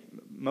being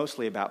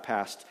mostly about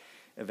past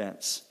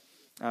events.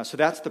 So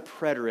that's the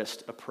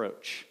preterist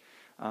approach.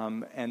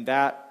 And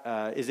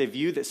that is a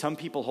view that some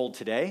people hold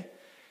today,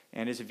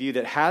 and is a view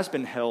that has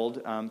been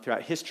held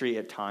throughout history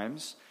at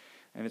times,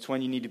 and it's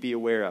one you need to be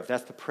aware of.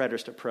 That's the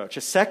preterist approach.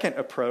 A second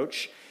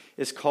approach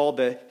is called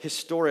the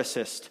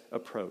historicist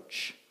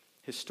approach.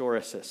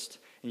 Historicist.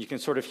 And you can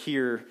sort of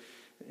hear,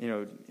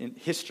 in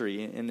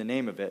history in the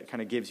name of it. It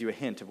kind of gives you a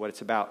hint of what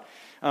it's about.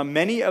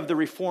 Many of the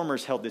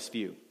reformers held this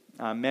view.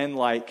 Men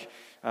like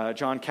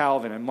John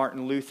Calvin and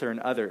Martin Luther and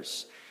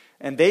others.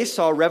 And they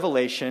saw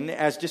Revelation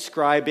as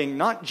describing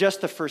not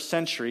just the first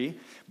century,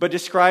 but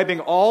describing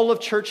all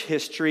of church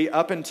history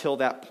up until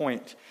that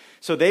point.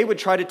 So they would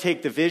try to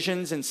take the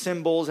visions and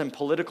symbols and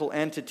political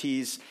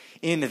entities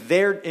in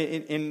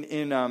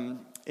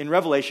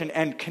Revelation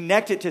and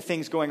connect it to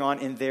things going on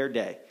in their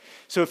day.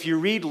 So if you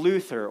read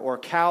Luther or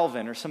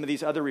Calvin or some of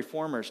these other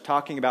reformers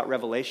talking about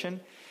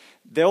Revelation,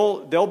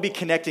 they'll be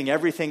connecting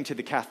everything to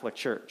the Catholic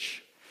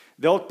Church.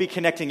 They'll be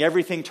connecting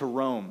everything to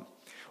Rome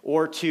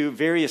or to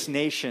various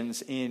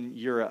nations in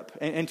Europe,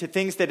 and to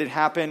things that had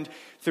happened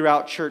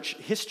throughout church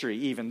history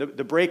even,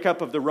 the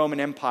breakup of the Roman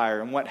Empire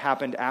and what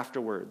happened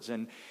afterwards,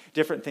 and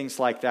different things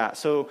like that.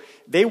 So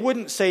they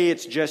wouldn't say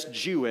it's just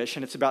Jewish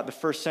and it's about the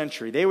first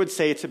century. They would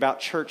say it's about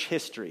church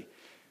history,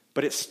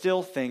 but it's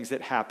still things that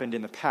happened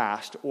in the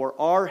past or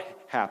are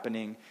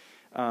happening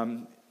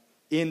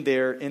in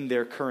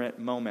their current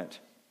moment.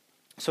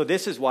 So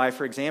this is why,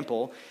 for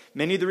example,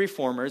 many of the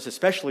reformers,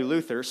 especially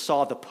Luther,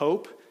 saw the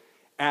Pope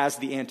as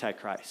the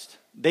Antichrist.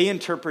 They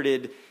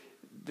interpreted,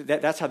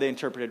 that's how they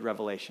interpreted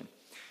Revelation.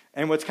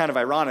 And what's kind of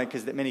ironic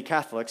is that many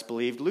Catholics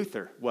believed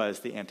Luther was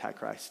the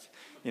Antichrist.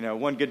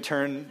 One good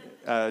turn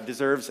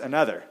deserves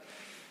another.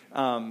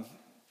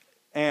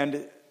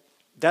 And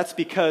that's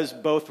because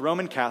both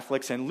Roman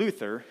Catholics and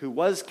Luther, who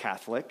was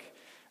Catholic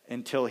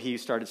until he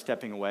started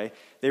stepping away,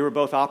 they were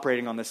both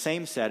operating on the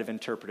same set of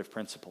interpretive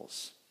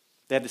principles.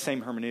 They had the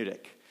same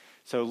hermeneutic.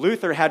 So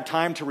Luther had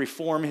time to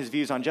reform his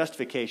views on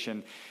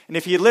justification. And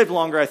if he had lived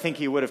longer, I think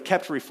he would have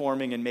kept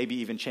reforming and maybe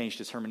even changed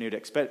his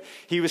hermeneutics. But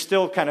he was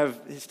still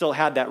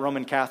had that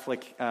Roman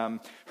Catholic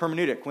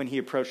hermeneutic when he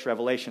approached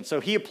Revelation. So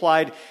he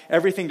applied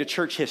everything to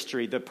church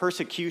history. The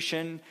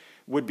persecution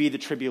would be the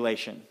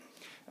tribulation.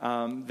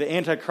 The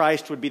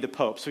Antichrist would be the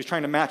Pope. So he's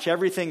trying to match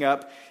everything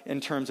up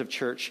in terms of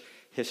church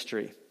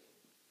history.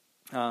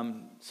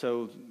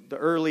 So the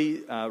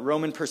early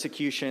Roman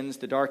persecutions,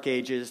 the Dark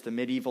Ages, the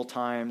medieval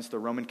times, the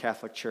Roman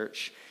Catholic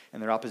Church,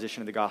 and their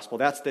opposition to the gospel.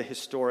 That's the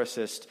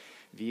historicist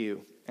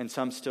view. And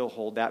some still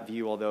hold that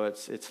view, although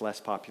it's less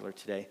popular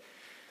today.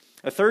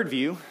 A third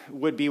view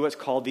would be what's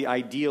called the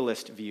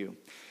idealist view.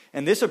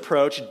 And this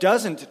approach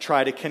doesn't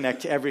try to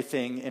connect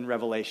everything in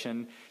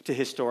Revelation to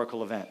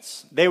historical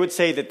events. They would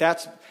say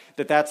that's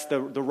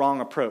the wrong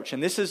approach.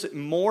 And this is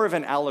more of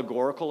an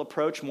allegorical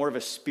approach, more of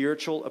a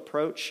spiritual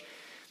approach.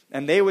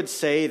 And they would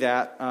say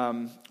that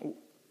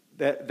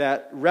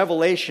that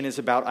Revelation is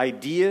about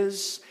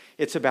ideas,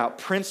 it's about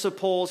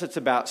principles, it's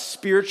about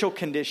spiritual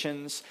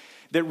conditions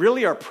that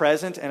really are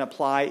present and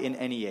apply in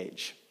any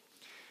age.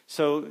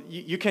 So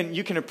you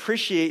can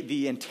appreciate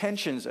the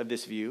intentions of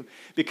this view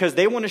because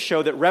they want to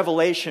show that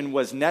Revelation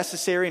was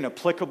necessary and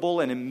applicable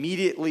and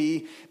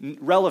immediately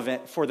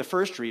relevant for the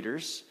first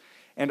readers,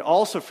 and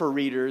also for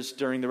readers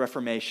during the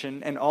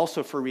Reformation, and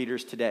also for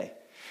readers today.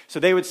 So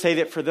they would say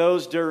that for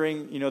those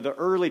during, the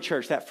early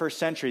church, that first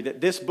century,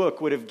 that this book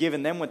would have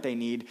given them what they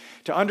need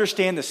to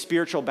understand the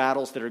spiritual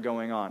battles that are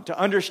going on, to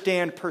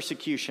understand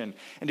persecution,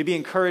 and to be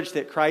encouraged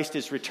that Christ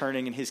is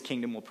returning and his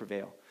kingdom will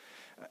prevail.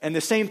 And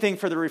the same thing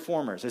for the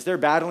reformers, as they're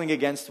battling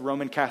against the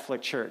Roman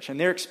Catholic Church, and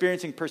they're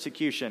experiencing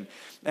persecution,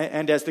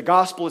 and as the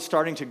gospel is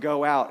starting to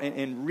go out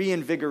in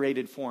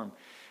reinvigorated form,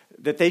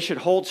 that they should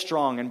hold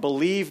strong and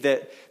believe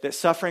that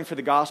suffering for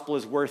the gospel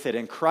is worth it,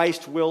 and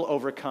Christ will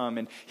overcome,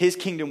 and his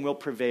kingdom will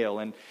prevail.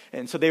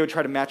 And so they would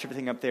try to match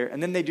everything up there.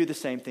 And then they do the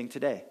same thing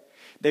today.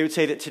 They would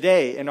say that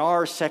today, in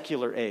our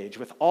secular age,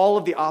 with all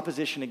of the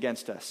opposition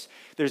against us,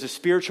 there's a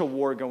spiritual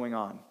war going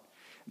on.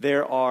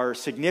 There are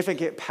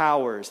significant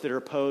powers that are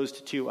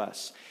opposed to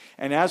us.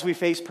 And as we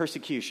face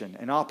persecution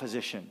and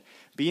opposition,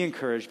 be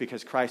encouraged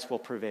because Christ will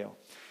prevail.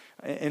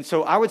 And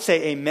so I would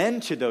say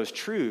amen to those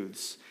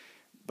truths,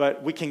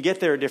 but we can get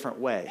there a different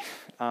way.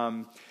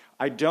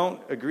 I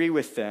don't agree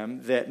with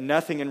them that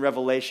nothing in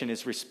Revelation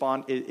is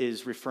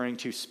referring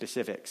to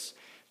specifics,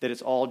 that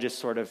it's all just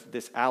sort of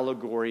this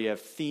allegory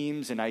of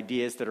themes and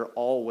ideas that are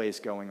always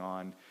going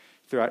on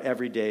throughout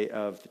every day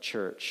of the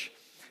church.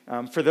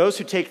 For those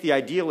who take the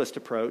idealist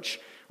approach,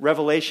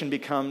 Revelation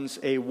becomes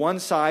a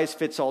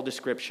one-size-fits-all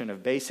description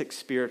of basic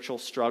spiritual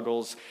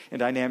struggles and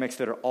dynamics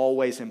that are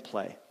always in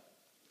play.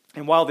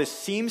 And while this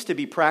seems to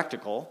be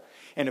practical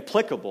and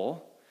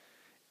applicable,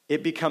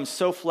 it becomes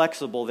so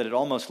flexible that it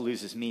almost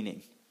loses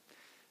meaning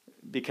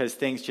because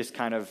things just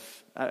kind of,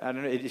 I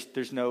don't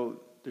know,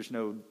 there's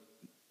no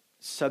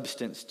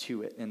substance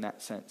to it in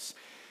that sense.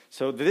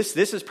 So this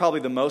is probably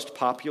the most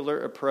popular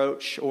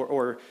approach,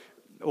 or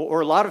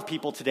a lot of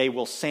people today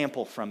will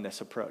sample from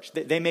this approach.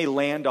 They may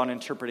land on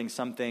interpreting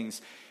some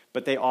things,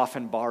 but they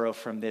often borrow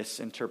from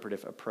this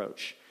interpretive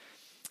approach.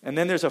 And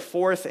then there's a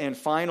fourth and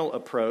final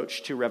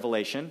approach to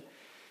Revelation,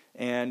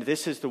 and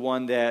this is the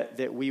one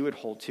that we would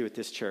hold to at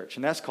this church,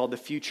 and that's called the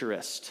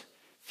futurist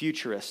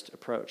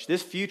approach.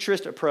 This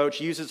futurist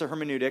approach uses a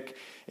hermeneutic,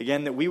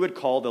 again, that we would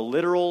call the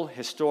literal,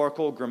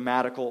 historical,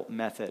 grammatical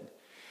method.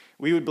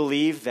 We would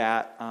believe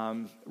that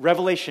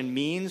Revelation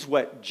means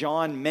what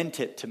John meant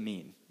it to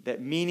mean,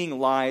 that meaning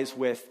lies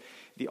with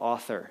the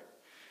author.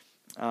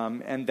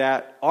 And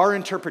that our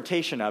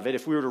interpretation of it,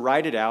 if we were to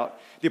write it out,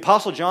 the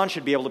Apostle John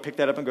should be able to pick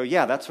that up and go,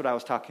 yeah, that's what I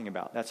was talking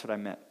about. That's what I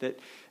meant. That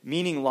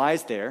meaning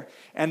lies there,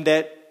 and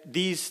that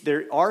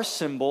there are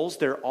symbols,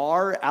 there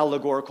are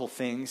allegorical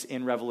things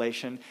in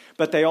Revelation,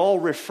 but they all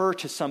refer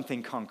to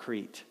something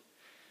concrete.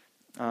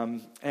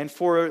 And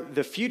for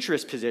the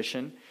futurist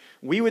position,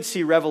 we would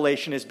see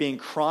Revelation as being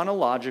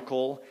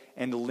chronological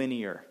and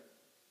linear.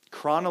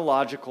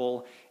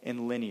 Chronological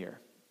and linear.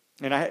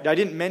 And I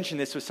didn't mention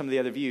this with some of the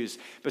other views,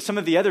 but some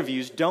of the other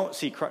views don't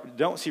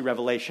see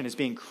Revelation as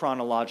being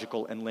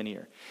chronological and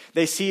linear.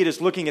 They see it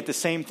as looking at the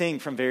same thing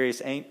from various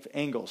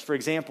angles. For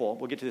example,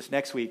 we'll get to this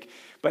next week,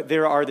 but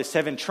there are the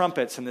 7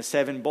 trumpets and the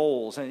 7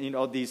 bowls,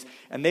 and these,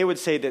 and they would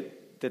say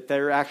that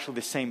they're actually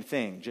the same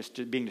thing,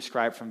 just being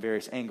described from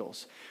various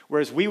angles.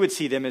 Whereas we would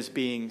see them as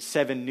being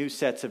 7 new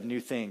sets of new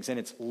things, and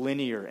it's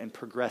linear and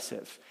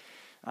progressive.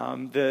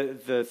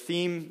 The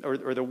theme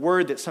or the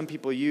word that some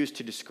people use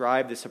to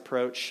describe this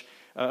approach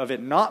of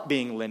it not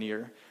being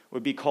linear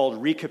would be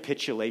called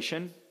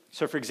recapitulation.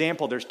 So, for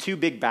example, there's 2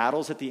 big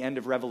battles at the end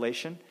of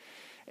Revelation,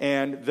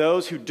 and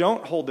those who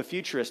don't hold the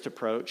futurist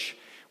approach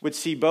would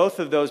see both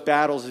of those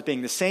battles as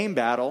being the same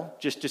battle,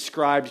 just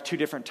described 2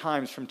 different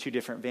times from 2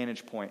 different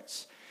vantage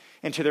points.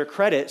 And to their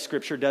credit,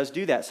 Scripture does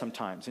do that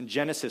sometimes. In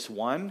Genesis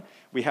 1,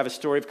 we have a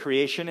story of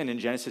creation, and in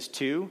Genesis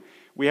 2,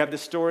 we have the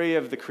story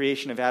of the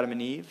creation of Adam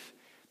and Eve.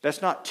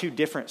 That's not 2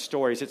 different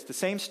stories. It's the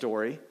same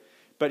story,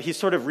 but he's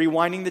sort of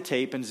rewinding the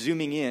tape and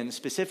zooming in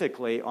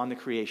specifically on the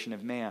creation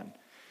of man.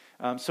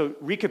 So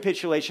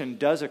recapitulation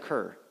does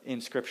occur in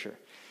Scripture,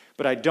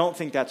 but I don't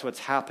think that's what's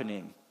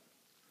happening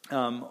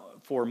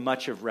for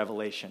much of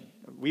Revelation.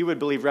 We would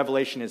believe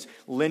Revelation is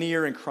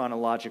linear and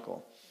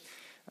chronological.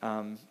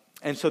 And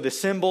so the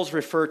symbols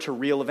refer to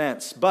real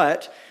events,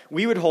 but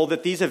we would hold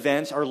that these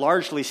events are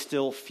largely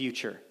still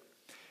future.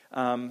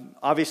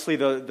 Obviously,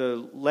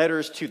 the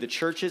letters to the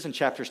churches in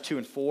chapters 2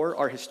 and 4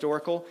 are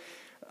historical,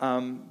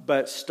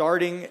 but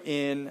starting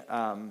in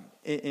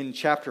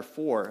chapter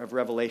 4 of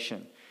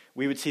Revelation,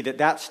 we would see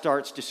that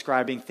starts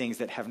describing things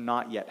that have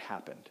not yet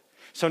happened.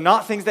 So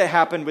not things that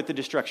happened with the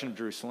destruction of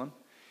Jerusalem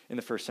in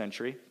the first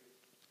century,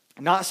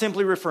 not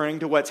simply referring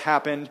to what's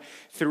happened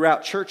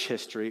throughout church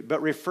history,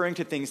 but referring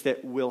to things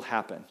that will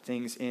happen,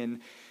 things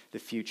in the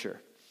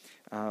future.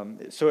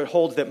 So it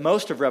holds that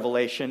most of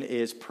Revelation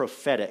is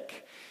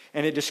prophetic,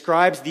 and it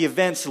describes the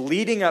events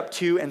leading up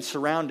to and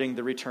surrounding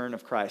the return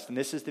of Christ. And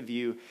this is the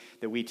view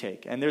that we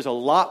take. And there's a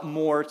lot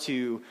more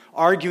to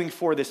arguing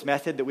for this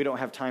method that we don't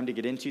have time to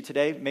get into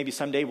today. Maybe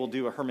someday we'll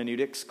do a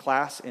hermeneutics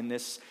class in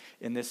this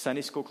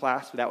Sunday school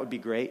class. That would be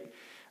great.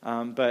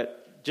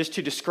 But just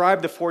to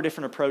describe the 4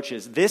 different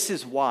approaches, this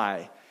is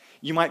why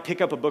you might pick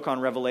up a book on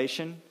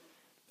Revelation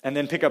and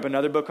then pick up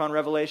another book on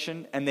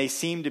Revelation, and they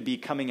seem to be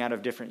coming out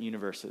of different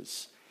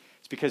universes.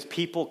 It's because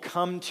people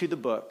come to the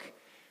book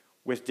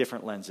with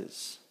different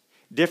lenses,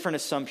 different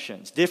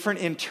assumptions,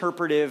 different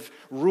interpretive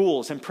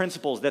rules and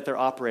principles that they're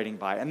operating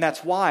by. And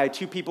that's why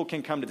 2 people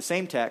can come to the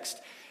same text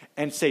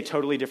and say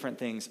totally different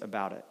things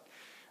about it.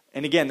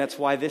 And again, that's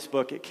why this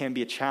book, it can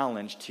be a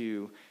challenge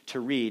to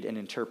read and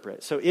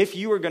interpret. So if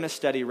you are going to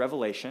study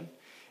Revelation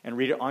and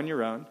read it on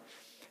your own,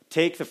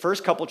 take the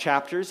first couple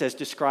chapters as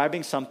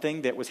describing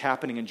something that was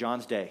happening in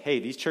John's day. Hey,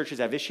 these churches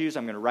have issues.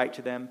 I'm going to write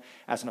to them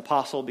as an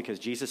apostle because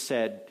Jesus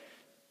said,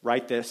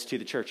 write this to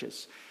the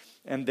churches.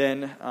 And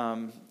then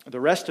the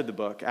rest of the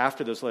book,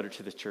 after those letters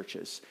to the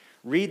churches,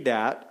 read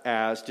that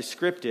as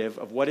descriptive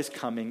of what is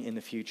coming in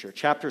the future.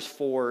 Chapters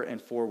 4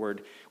 and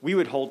forward, we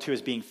would hold to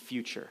as being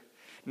future,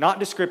 not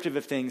descriptive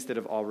of things that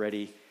have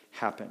already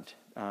happened,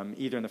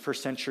 either in the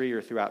first century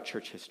or throughout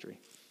church history.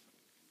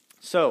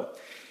 So,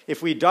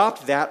 if we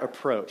adopt that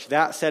approach,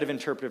 that set of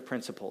interpretive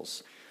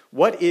principles,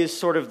 what is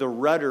sort of the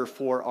rudder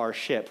for our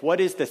ship? What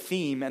is the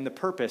theme and the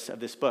purpose of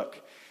this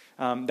book?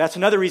 That's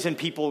another reason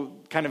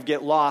people kind of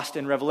get lost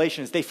in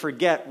Revelation is they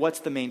forget what's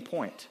the main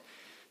point.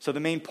 So the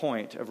main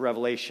point of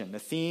Revelation, the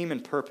theme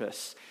and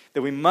purpose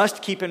that we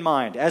must keep in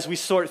mind as we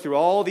sort through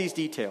all these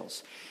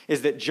details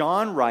is that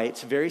John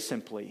writes very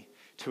simply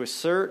to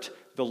assert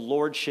the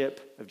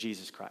lordship of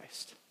Jesus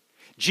Christ.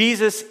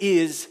 Jesus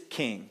is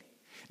king.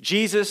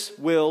 Jesus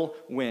will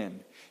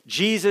win.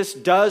 Jesus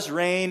does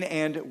reign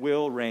and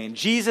will reign.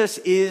 Jesus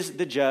is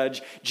the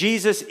judge.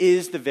 Jesus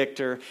is the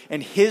victor.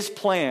 And his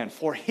plan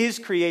for his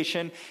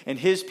creation and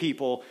his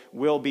people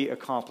will be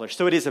accomplished.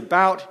 So it is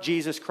about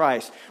Jesus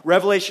Christ.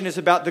 Revelation is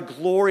about the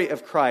glory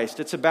of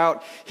Christ. It's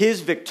about his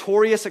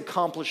victorious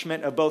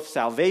accomplishment of both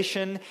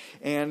salvation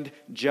and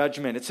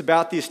judgment. It's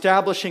about the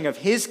establishing of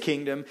his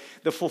kingdom,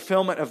 the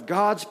fulfillment of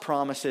God's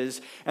promises,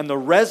 and the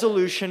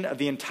resolution of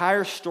the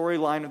entire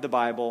storyline of the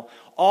Bible,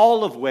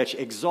 all of which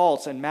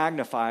exalts and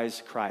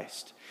magnifies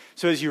Christ.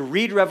 So as you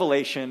read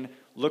Revelation,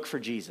 look for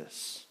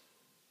Jesus.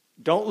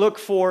 Don't look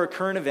for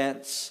current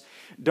events.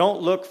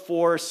 Don't look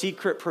for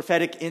secret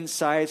prophetic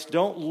insights.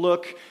 Don't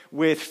look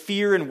with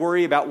fear and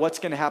worry about what's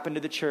going to happen to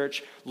the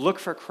church. Look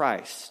for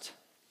Christ.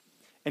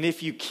 And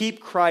if you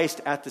keep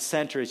Christ at the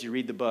center as you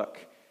read the book,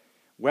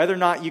 whether or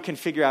not you can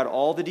figure out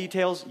all the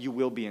details, you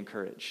will be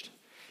encouraged.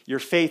 Your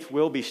faith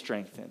will be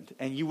strengthened,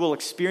 and you will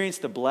experience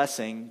the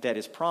blessing that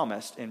is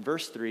promised in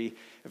verse 3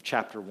 of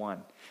chapter 1.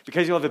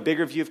 Because you'll have a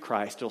bigger view of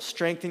Christ, it'll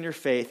strengthen your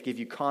faith, give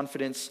you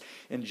confidence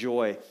and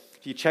joy.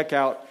 If you check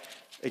out,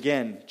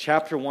 again,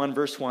 chapter 1,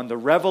 verse 1, the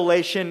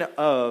revelation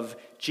of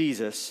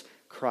Jesus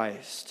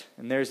Christ.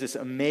 And there's this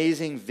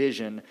amazing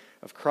vision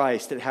of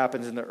Christ that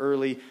happens in the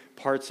early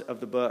parts of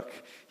the book.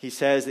 He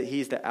says that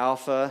he's the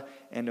Alpha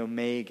and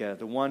Omega,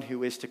 the one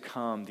who is to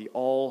come, the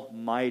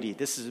Almighty.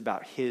 This is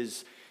about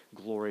his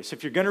glory. So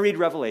if you're going to read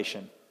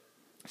Revelation,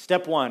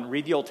 step one,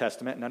 read the Old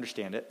Testament and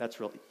understand it. That's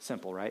really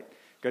simple, right?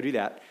 Go do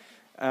that.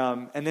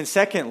 And then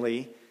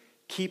secondly,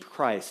 keep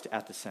Christ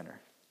at the center.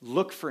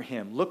 Look for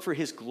him. Look for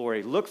his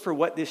glory. Look for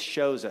what this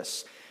shows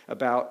us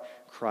about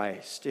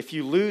Christ. If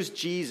you lose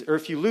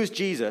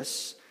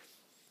Jesus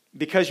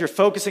because you're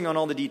focusing on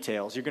all the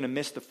details, you're going to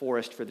miss the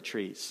forest for the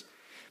trees.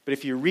 But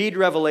if you read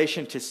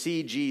Revelation to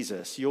see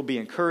Jesus, you'll be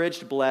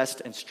encouraged,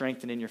 blessed, and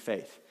strengthened in your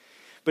faith.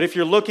 But if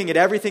you're looking at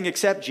everything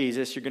except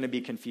Jesus, you're going to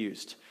be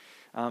confused.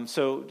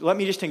 So let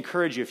me just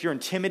encourage you. If you're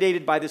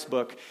intimidated by this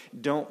book,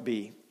 don't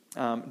be.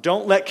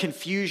 Don't let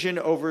confusion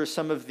over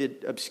some of the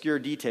obscure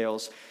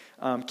details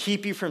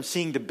keep you from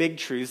seeing the big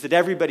truths that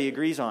everybody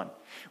agrees on.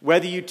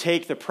 Whether you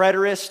take the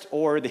preterist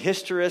or the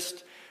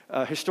historicist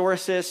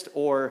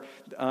or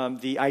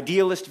the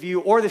idealist view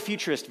or the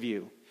futurist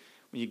view,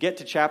 when you get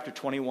to chapter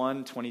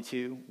 21,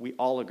 22, we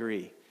all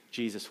agree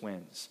Jesus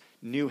wins.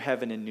 New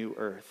heaven and new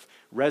earth.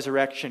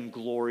 Resurrection,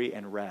 glory,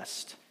 and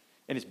rest.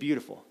 And it's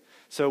beautiful.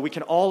 So we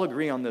can all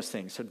agree on those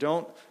things. So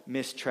don't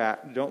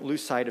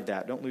lose sight of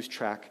that. Don't lose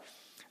track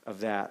of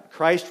that.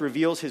 Christ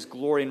reveals his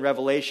glory in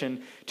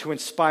Revelation to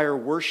inspire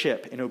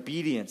worship and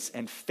obedience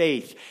and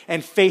faith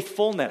and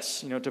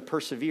faithfulness, to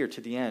persevere to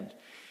the end.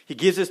 He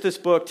gives us this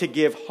book to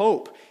give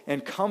hope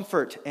and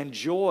comfort and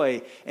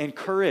joy and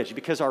courage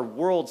because our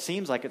world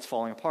seems like it's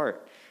falling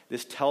apart.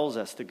 This tells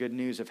us the good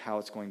news of how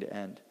it's going to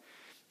end.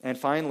 And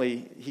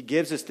finally, he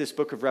gives us this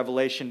book of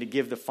Revelation to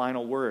give the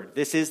final word.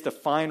 This is the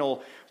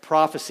final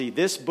prophecy.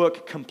 This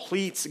book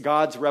completes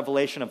God's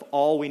revelation of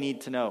all we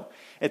need to know.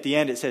 At the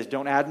end, it says,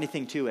 don't add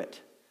anything to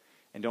it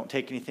and don't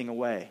take anything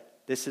away.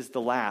 This is the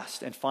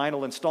last and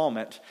final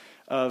installment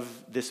of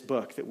this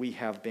book that we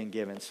have been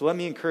given. So let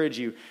me encourage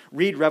you,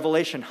 read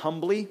Revelation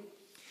humbly,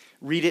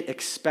 read it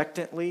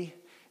expectantly,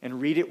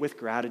 and read it with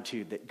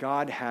gratitude that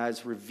God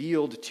has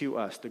revealed to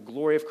us the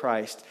glory of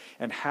Christ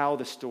and how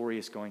the story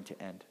is going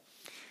to end.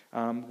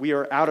 We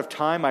are out of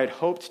time. I had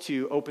hoped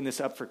to open this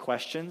up for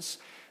questions.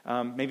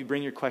 Maybe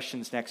bring your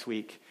questions next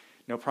week.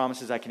 No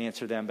promises I can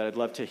answer them, but I'd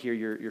love to hear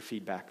your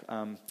feedback.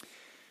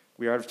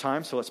 We are out of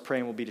time, so let's pray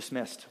and we'll be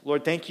dismissed.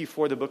 Lord, thank you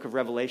for the book of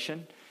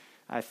Revelation.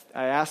 I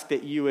ask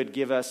that you would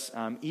give us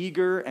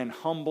eager and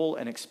humble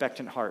and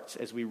expectant hearts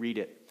as we read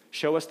it.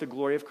 Show us the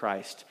glory of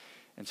Christ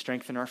and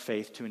strengthen our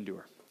faith to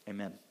endure.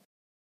 Amen.